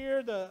mention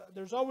here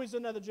there's always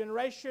another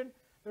generation.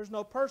 There's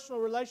no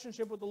personal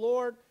relationship with the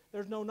Lord.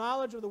 There's no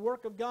knowledge of the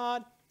work of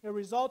God. It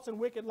results in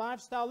wicked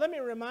lifestyle. Let me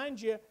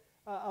remind you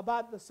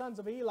about the sons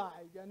of Eli.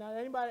 Now,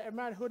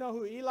 anybody who know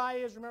who Eli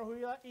is? Remember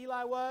who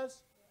Eli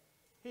was?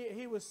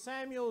 He was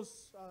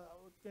Samuel's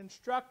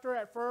instructor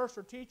at first,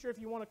 or teacher, if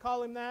you want to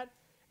call him that.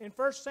 In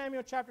 1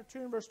 Samuel chapter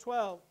 2 and verse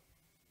 12.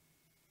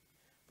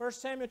 1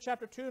 Samuel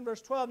chapter 2 and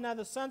verse 12. Now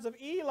the sons of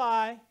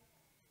Eli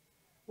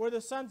were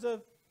the sons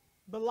of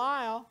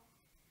Belial,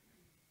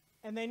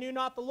 and they knew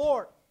not the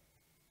Lord.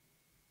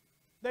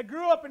 They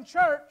grew up in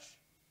church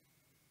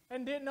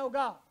and didn't know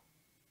God.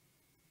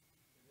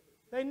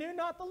 They knew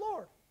not the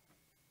Lord.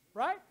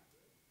 Right?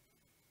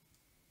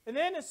 And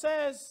then it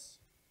says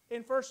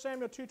in 1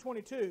 Samuel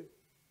 2:22,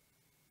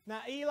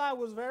 now Eli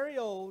was very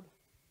old.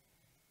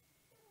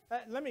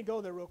 Let me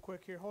go there real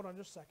quick here. Hold on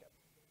just a second.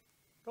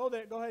 Go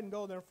there. Go ahead and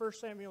go there. 1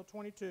 Samuel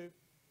 22.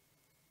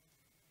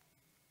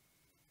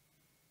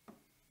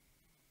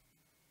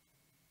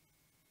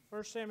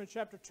 First Samuel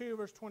chapter 2,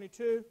 verse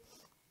 22.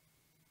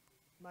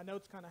 My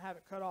notes kind of have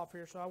it cut off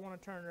here, so I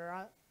want to turn there.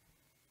 I'd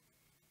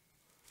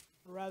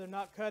rather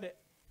not cut it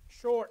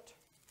short.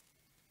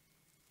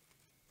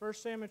 1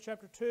 Samuel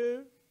chapter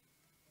 2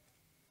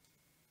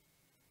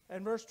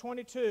 and verse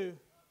 22.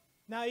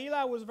 Now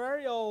Eli was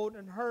very old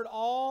and heard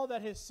all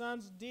that his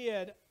sons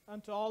did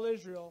unto all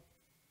Israel.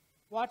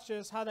 Watch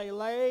this, how they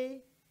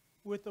lay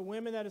with the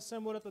women that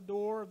assembled at the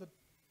door of the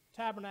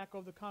tabernacle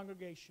of the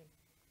congregation.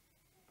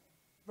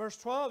 Verse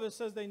 12, it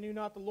says they knew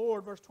not the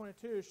Lord. Verse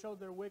 22, it showed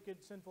their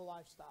wicked, sinful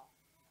lifestyle.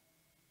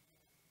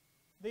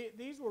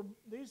 These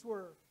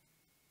were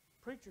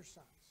Preacher's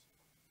sons.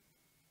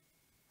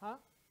 Huh?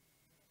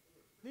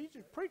 These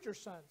are preacher's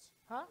sons.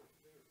 Huh?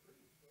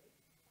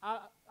 I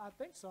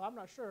think so. I'm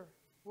not sure.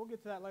 We'll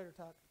get to that later,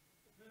 Tuck.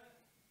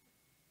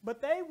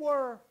 But they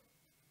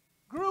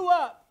grew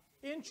up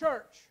in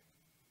church.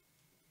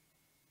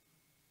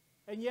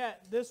 And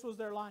yet, this was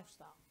their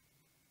lifestyle.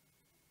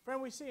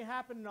 Friend, we see it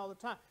happening all the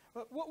time.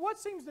 But what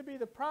seems to be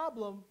the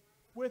problem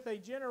with a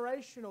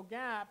generational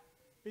gap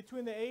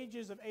between the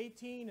ages of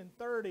 18 and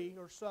 30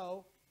 or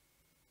so?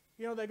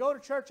 You know, they go to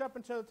church up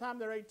until the time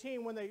they're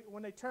 18. When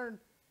they turn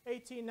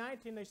 18,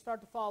 19, they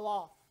start to fall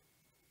off.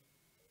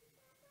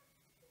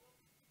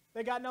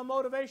 They got no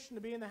motivation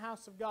to be in the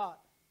house of God.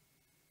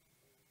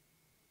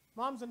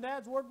 Moms and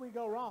dads, where did we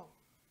go wrong?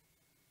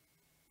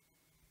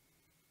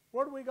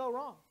 Where did we go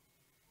wrong?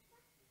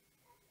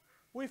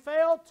 We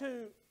failed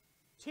to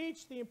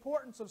teach the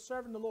importance of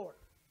serving the Lord.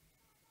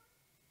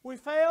 We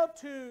failed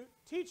to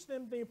teach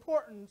them the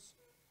importance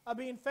of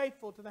being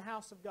faithful to the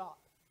house of God.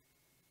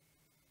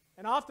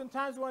 And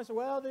oftentimes we want to say,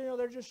 well, you know,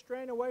 they're just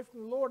straying away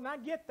from the Lord. And I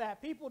get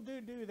that. People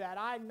do that.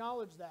 I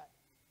acknowledge that.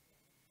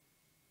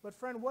 But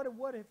friend, what have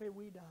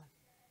we done?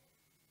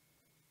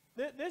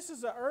 This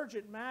is an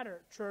urgent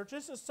matter, church.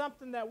 This is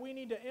something that we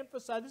need to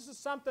emphasize. This is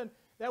something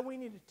that we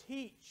need to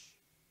teach.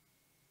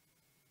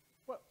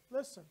 Well,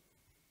 listen,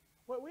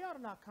 we ought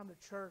to not come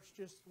to church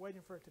just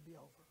waiting for it to be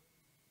over.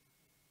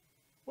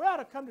 We ought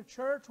to come to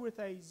church with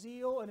a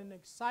zeal and an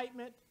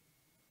excitement.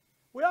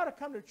 We ought to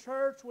come to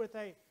church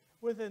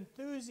with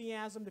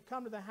enthusiasm to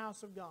come to the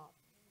house of God.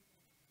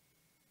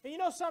 And you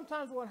know,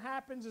 sometimes what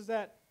happens is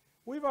that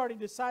we've already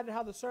decided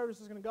how the service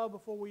is going to go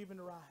before we even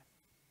arrive.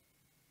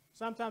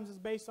 Sometimes it's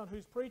based on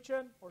who's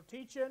preaching or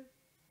teaching.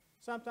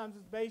 Sometimes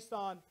it's based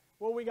on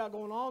what we got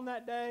going on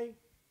that day.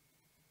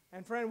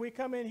 And friend, we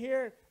come in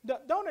here.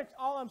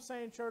 All I'm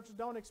saying, church, is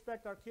don't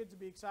expect our kids to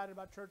be excited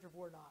about church if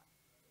we're not.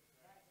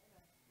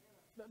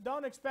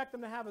 Don't expect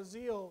them to have a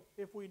zeal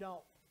if we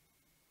don't.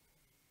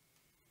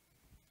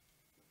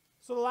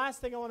 So the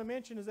last thing I want to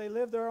mention is they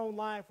live their own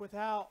life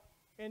without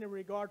any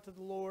regard to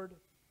the Lord.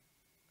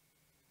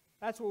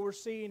 That's what we're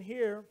seeing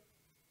here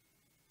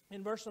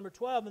in verse number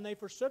 12. And they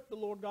forsook the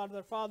Lord God of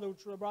their father,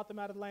 which brought them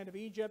out of the land of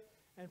Egypt,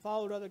 and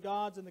followed other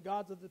gods and the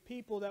gods of the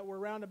people that were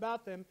round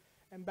about them,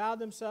 and bowed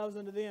themselves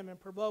unto them, and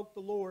provoked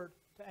the Lord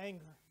to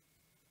anger.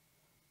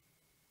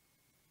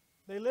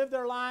 They lived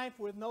their life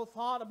with no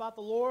thought about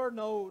the Lord,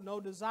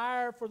 no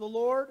desire for the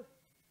Lord.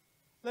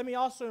 Let me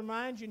also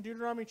remind you in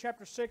Deuteronomy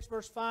chapter 6,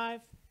 verse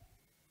 5,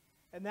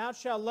 and thou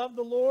shalt love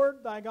the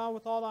Lord thy God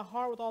with all thy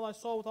heart, with all thy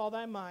soul, with all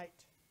thy might.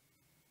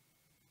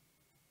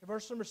 In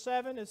verse number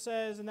 7, it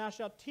says, and thou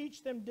shalt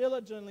teach them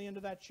diligently unto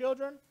thy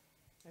children,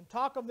 and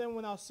talk of them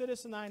when thou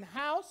sittest in thine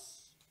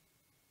house.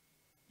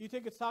 Do you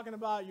think it's talking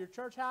about your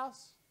church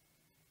house?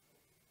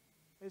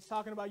 It's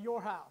talking about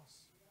your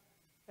house.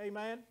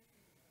 Amen.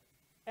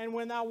 And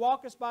when thou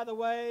walkest by the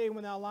way, and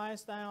when thou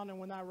liest down, and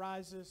when thou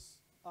risest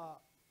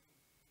up.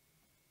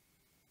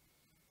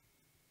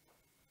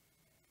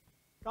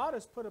 God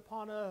has put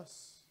upon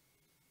us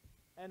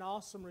an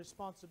awesome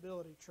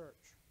responsibility,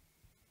 church.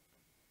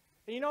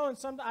 And you know,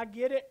 and I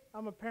get it.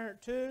 I'm a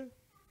parent too.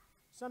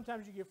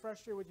 Sometimes you get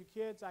frustrated with your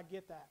kids. I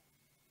get that.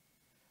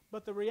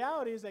 But the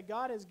reality is that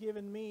God has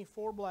given me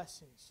 4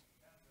 blessings.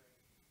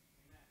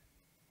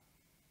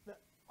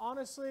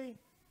 Honestly,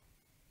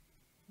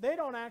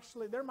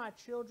 they're my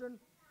children,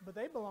 but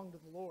they belong to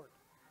the Lord.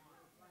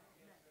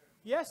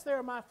 Yes, they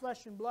are my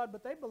flesh and blood,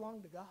 but they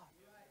belong to God.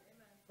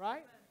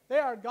 Right? They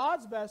are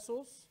God's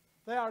vessels.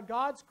 They are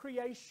God's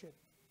creation.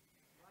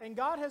 And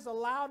God has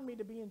allowed me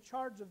to be in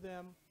charge of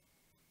them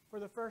for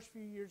the first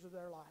few years of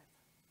their life.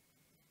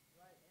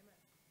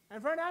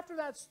 And friend, after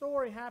that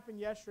story happened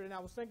yesterday, and I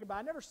was thinking about it,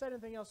 I never said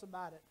anything else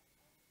about it.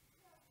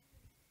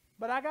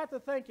 But I got to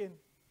thinking,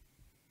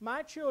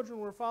 my children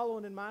were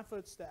following in my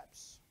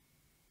footsteps.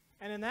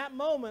 And in that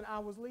moment, I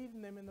was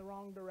leading them in the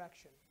wrong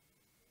direction.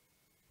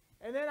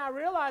 And then I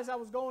realized I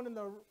was going in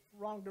the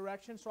wrong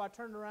direction, so I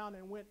turned around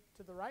and went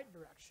to the right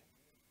direction.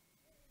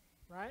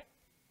 Right?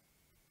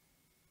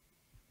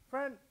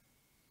 Friend,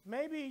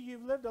 maybe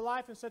you've lived a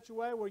life in such a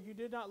way where you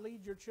did not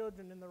lead your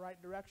children in the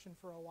right direction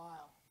for a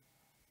while.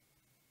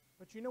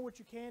 But you know what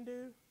you can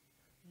do?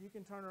 You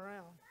can turn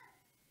around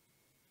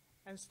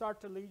and start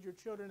to lead your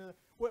children.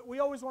 We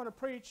always want to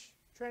preach,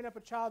 train up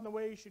a child in the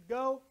way he should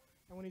go,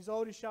 and when he's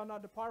old he shall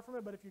not depart from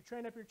it. But if you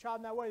train up your child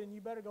in that way, then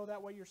you better go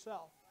that way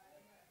yourself.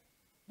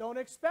 Don't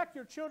expect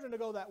your children to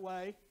go that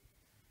way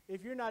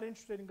if you're not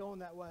interested in going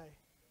that way.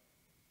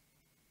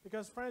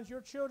 Because, friends, your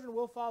children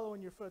will follow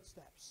in your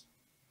footsteps.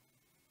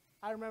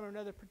 I remember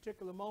another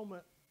particular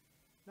moment,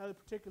 another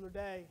particular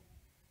day.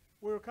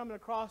 We were coming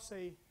across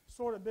a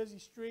sort of busy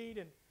street,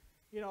 and,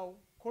 you know,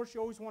 of course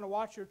you always want to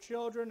watch your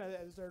children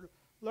as they're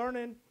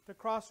learning to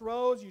cross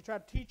roads. You try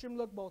to teach them,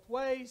 look both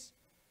ways.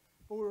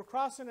 But we were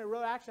crossing a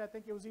road. Actually, I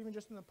think it was even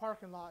just in the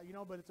parking lot, you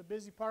know, but it's a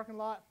busy parking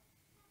lot.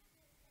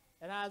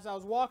 And as I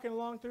was walking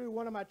along through,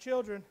 one of my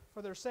children,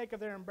 for the sake of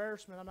their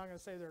embarrassment, I'm not going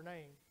to say their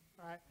name,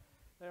 all right?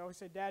 They always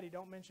say, Daddy,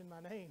 don't mention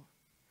my name.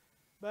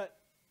 But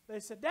they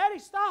said, Daddy,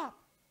 stop.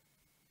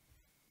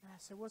 And I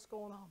said, what's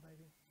going on,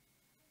 baby?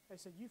 They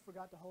said, you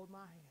forgot to hold my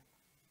hand.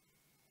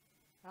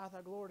 And I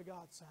thought, glory to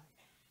God, son.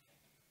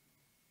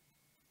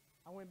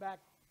 I went back.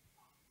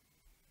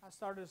 I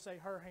started to say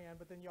her hand,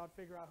 but then y'all would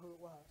figure out who it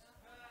was.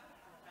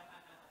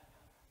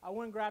 I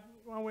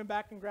went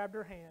back and grabbed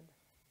her hand.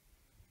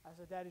 I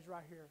said, Daddy's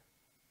right here.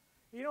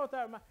 You know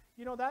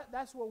what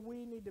that's what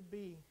we need to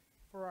be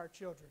for our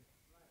children.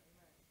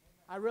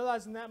 I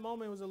realized in that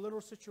moment it was a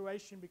little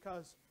situation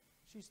because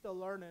she's still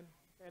learning,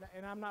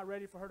 and I'm not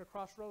ready for her to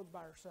cross roads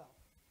by herself,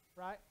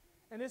 right?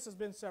 And this has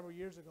been several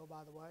years ago,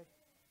 by the way.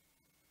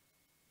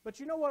 But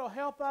you know what will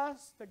help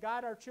us to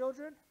guide our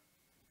children?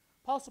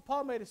 Apostle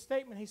Paul made a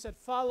statement. He said,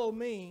 follow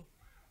me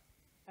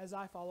as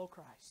I follow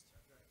Christ.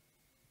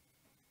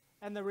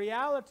 And the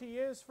reality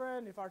is,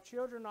 friend, if our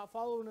children are not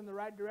following in the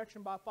right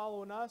direction by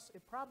following us,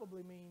 it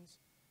probably means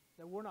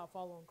that we're not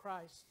following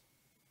Christ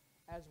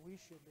as we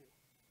should be.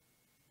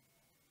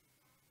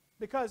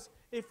 Because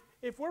if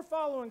we're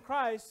following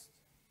Christ,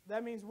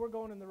 that means we're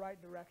going in the right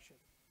direction.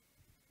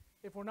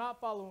 If we're not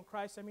following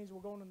Christ, that means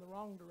we're going in the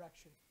wrong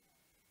direction.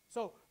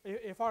 So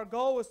if our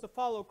goal is to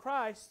follow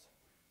Christ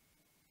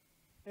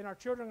and our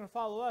children are going to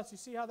follow us, you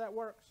see how that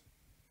works?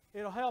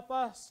 It'll help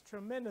us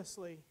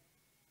tremendously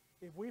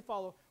if we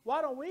follow.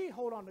 Why don't we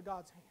hold on to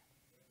God's hand?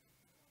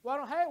 Why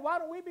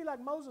don't we be like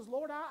Moses?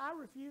 Lord, I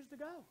refuse to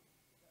go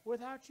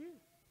without you.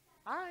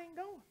 I ain't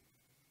going.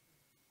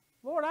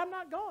 Lord, I'm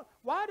not going.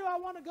 Why do I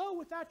want to go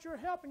without your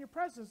help and your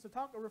presence?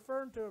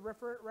 Referring to a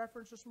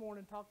reference this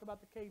morning, talked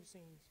about the cave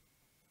scenes.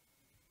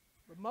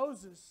 But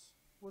Moses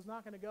was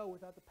not going to go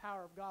without the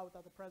power of God,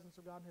 without the presence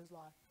of God in his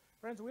life.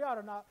 Friends, we ought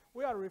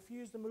to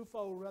refuse to move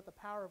forward without the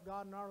power of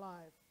God in our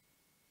life.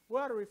 We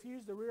ought to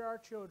refuse to rear our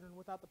children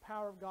without the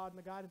power of God and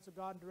the guidance of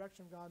God and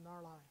direction of God in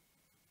our life.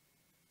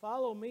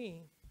 Follow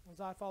me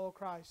as I follow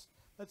Christ.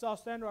 Let's all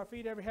stand to our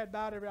feet, every head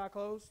bowed, every eye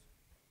closed.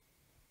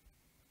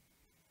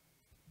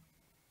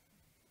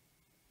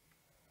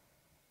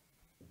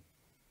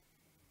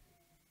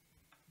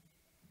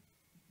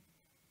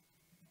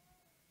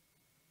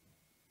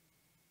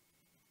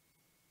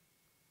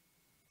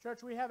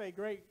 Church, we have a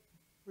great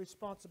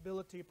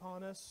responsibility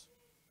upon us.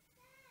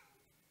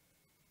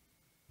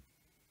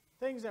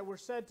 Things that were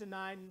said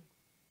tonight,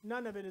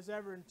 none of it is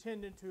ever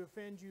intended to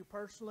offend you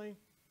personally.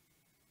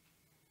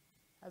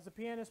 As the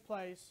pianist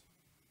plays,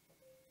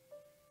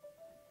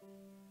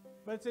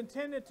 but it's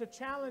intended to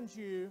challenge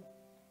you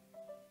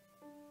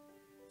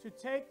to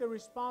take the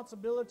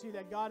responsibility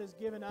that God has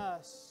given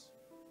us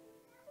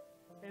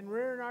in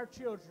rearing our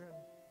children,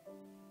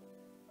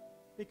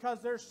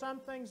 because there's some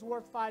things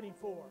worth fighting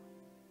for.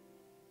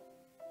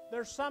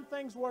 There's some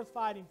things worth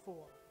fighting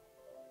for.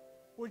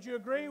 Would you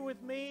agree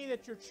with me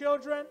that your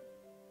children,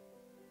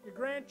 your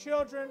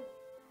grandchildren,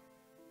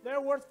 they're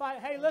worth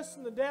fighting? Hey,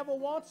 listen, the devil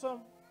wants them.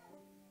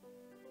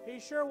 He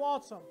sure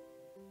wants them.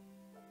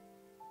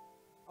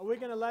 Are we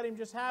going to let him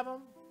just have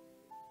them?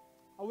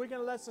 Are we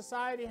going to let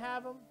society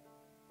have them?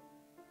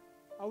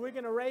 Are we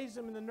going to raise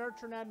them in the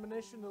nurture and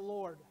admonition of the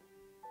Lord?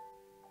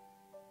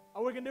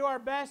 Are we going to do our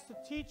best to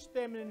teach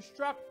them and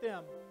instruct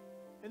them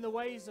in the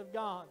ways of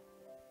God?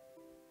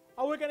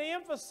 Are we going to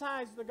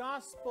emphasize the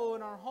gospel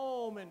in our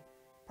home and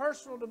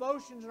personal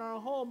devotions in our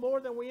home more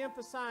than we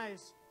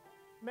emphasize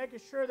making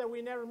sure that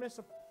we never miss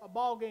a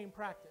ball game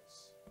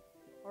practice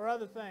or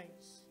other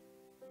things?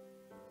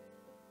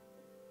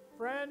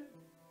 Friend,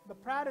 the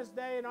proudest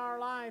day in our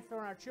life, or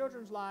in our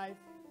children's life,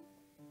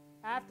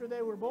 after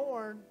they were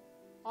born,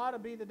 ought to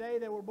be the day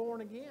they were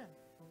born again.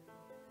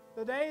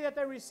 The day that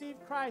they received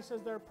Christ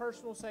as their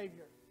personal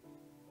Savior.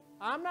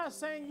 I'm not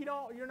saying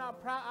you're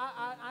not proud.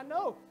 I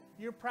know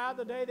you're proud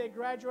the day they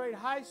graduate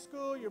high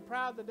school. You're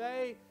proud the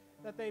day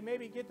that they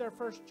maybe get their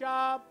first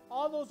job.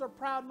 All those are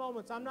proud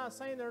moments. I'm not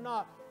saying they're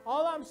not.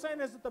 All I'm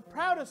saying is that the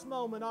proudest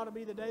moment ought to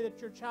be the day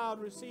that your child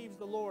receives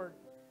the Lord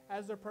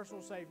as their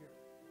personal Savior.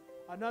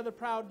 Another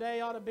proud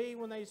day ought to be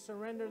when they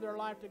surrender their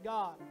life to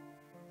God.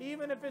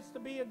 Even if it's to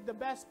be the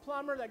best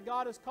plumber that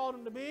God has called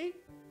them to be,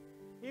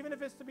 even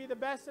if it's to be the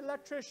best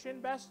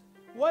electrician, best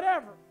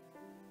whatever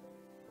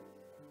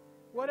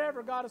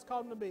God has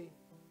called them to be.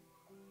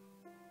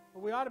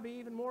 But we ought to be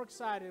even more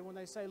excited when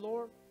they say,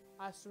 Lord,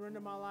 I surrender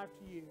my life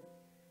to you.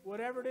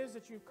 Whatever it is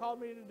that you've called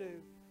me to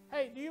do.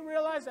 Hey, do you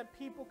realize that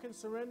people can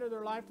surrender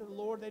their life to the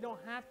Lord? They don't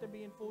have to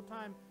be in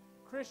full-time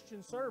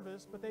Christian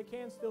service, but they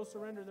can still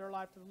surrender their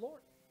life to the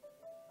Lord.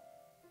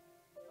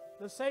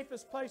 The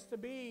safest place to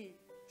be,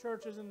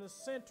 church, is in the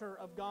center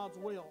of God's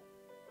will.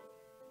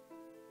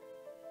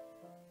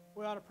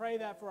 We ought to pray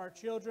that for our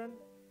children.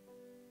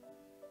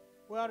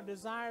 We ought to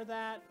desire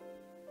that.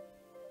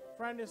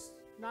 Friend, it's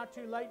not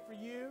too late for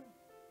you.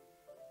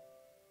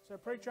 So,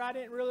 preacher, I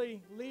didn't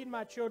really lead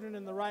my children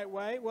in the right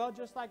way. Well,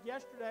 just like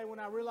yesterday when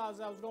I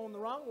realized I was going the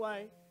wrong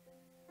way,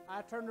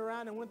 I turned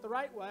around and went the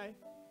right way.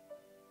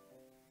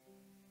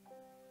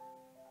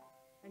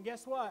 And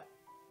guess what?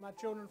 My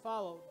children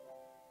followed.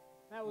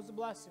 That was a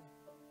blessing.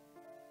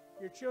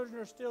 Your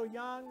children are still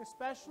young,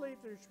 especially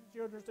if they're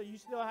children, so you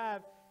still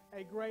have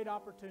a great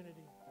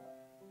opportunity.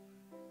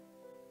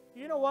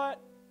 You know what?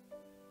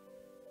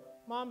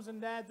 Moms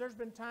and dads, there's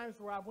been times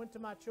where I went to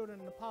my children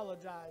and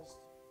apologized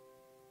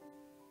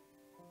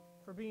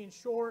for being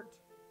short,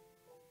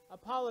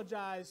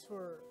 apologized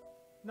for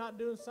not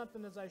doing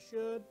something as I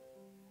should.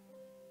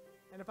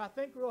 And if I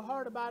think real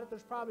hard about it,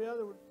 there's probably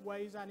other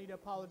ways I need to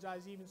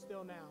apologize even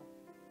still now.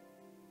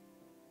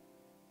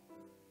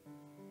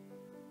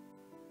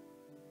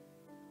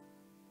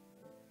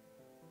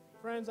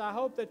 Friends, I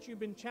hope that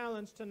you've been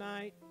challenged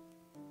tonight.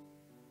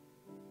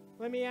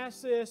 Let me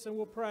ask this and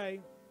we'll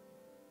pray.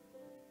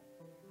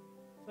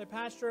 Say,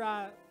 Pastor,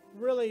 I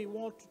really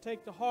want to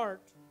take to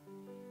heart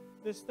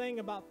this thing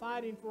about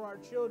fighting for our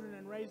children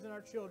and raising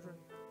our children.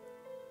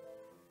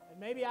 And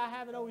maybe I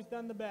haven't always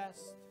done the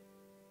best,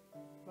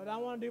 but I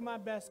want to do my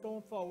best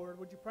going forward.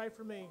 Would you pray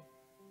for me?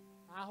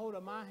 I hold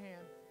up my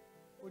hand.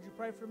 Would you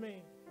pray for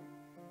me?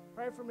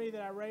 Pray for me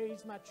that I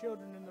raise my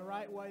children in the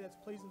right way that's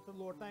pleasing to the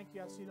Lord. Thank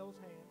you. I see those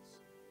hands.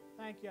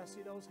 Thank you. I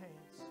see those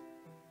hands.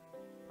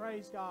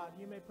 Praise God.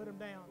 You may put them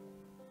down.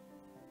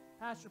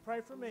 Pastor,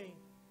 pray for me.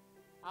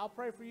 I'll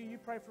pray for you. You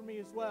pray for me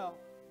as well.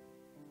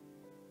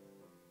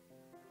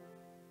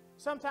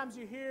 Sometimes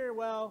you hear,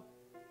 well,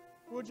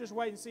 we'll just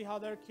wait and see how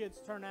their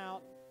kids turn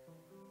out.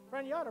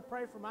 Friend, you ought to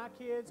pray for my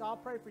kids. I'll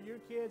pray for your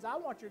kids. I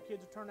want your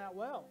kids to turn out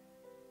well.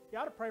 You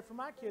ought to pray for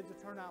my kids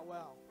to turn out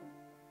well.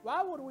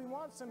 Why would we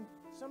want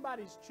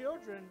somebody's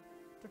children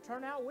to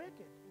turn out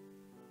wicked?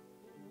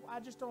 I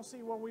just don't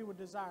see where we would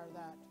desire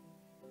that,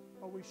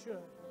 or we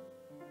should.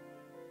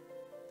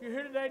 If you're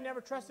here today and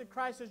never trusted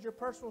Christ as your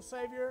personal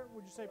Savior,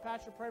 would you say,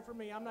 Pastor, pray for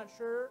me? I'm not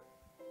sure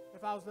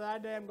if I was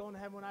that day I'm going to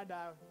heaven when I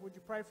die. Would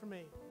you pray for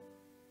me?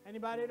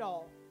 Anybody at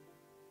all?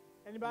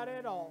 Anybody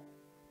at all?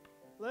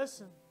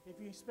 Listen, if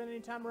you spend any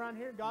time around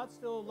here, God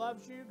still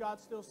loves you.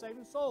 God's still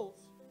saving souls.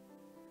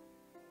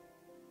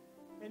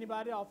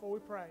 Anybody at all before we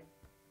pray?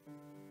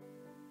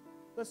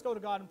 Let's go to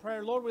God in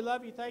prayer. Lord, we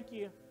love you. Thank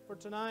you for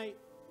tonight.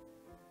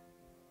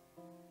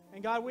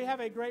 And God, we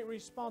have a great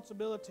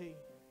responsibility,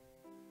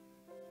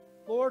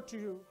 Lord,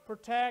 to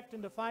protect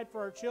and to fight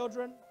for our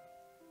children.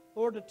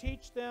 Lord, to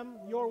teach them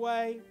your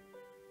way,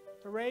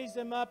 to raise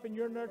them up in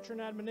your nurture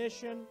and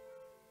admonition,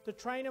 to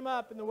train them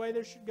up in the way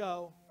they should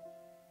go.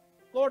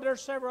 Lord, there are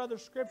several other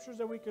scriptures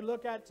that we could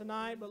look at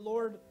tonight, but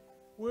Lord,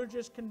 we're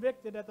just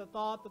convicted at the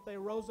thought that they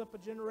rose up a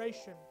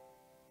generation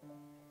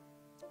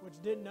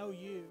which didn't know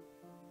you.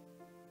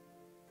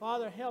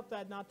 Father, help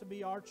that not to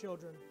be our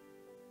children.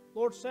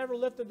 Lord, several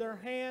lifted their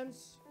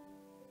hands.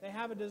 They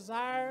have a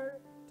desire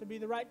to be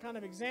the right kind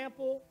of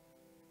example,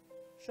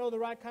 show the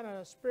right kind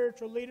of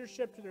spiritual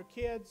leadership to their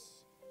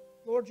kids.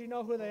 Lord, you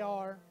know who they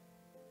are.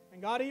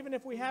 And God, even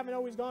if we haven't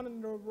always gone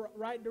in the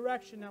right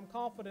direction, I'm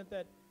confident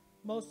that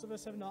most of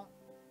us have not.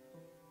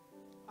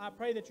 I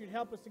pray that you'd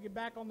help us to get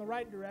back on the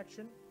right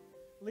direction,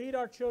 lead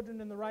our children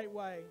in the right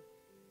way.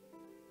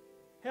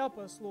 Help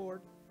us,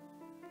 Lord.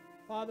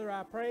 Father,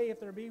 I pray if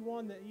there be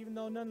one that even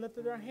though none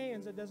lifted their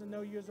hands that doesn't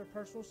know you as their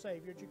personal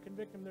Savior, that you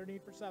convict them of their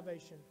need for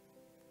salvation.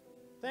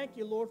 Thank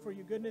you, Lord, for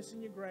your goodness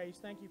and your grace.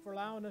 Thank you for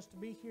allowing us to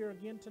be here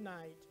again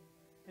tonight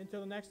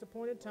until the next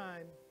appointed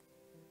time.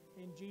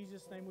 In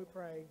Jesus' name we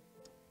pray.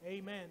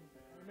 Amen.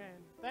 Amen.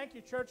 Thank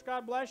you, church.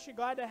 God bless you.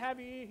 Glad to have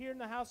you here in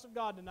the house of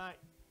God tonight.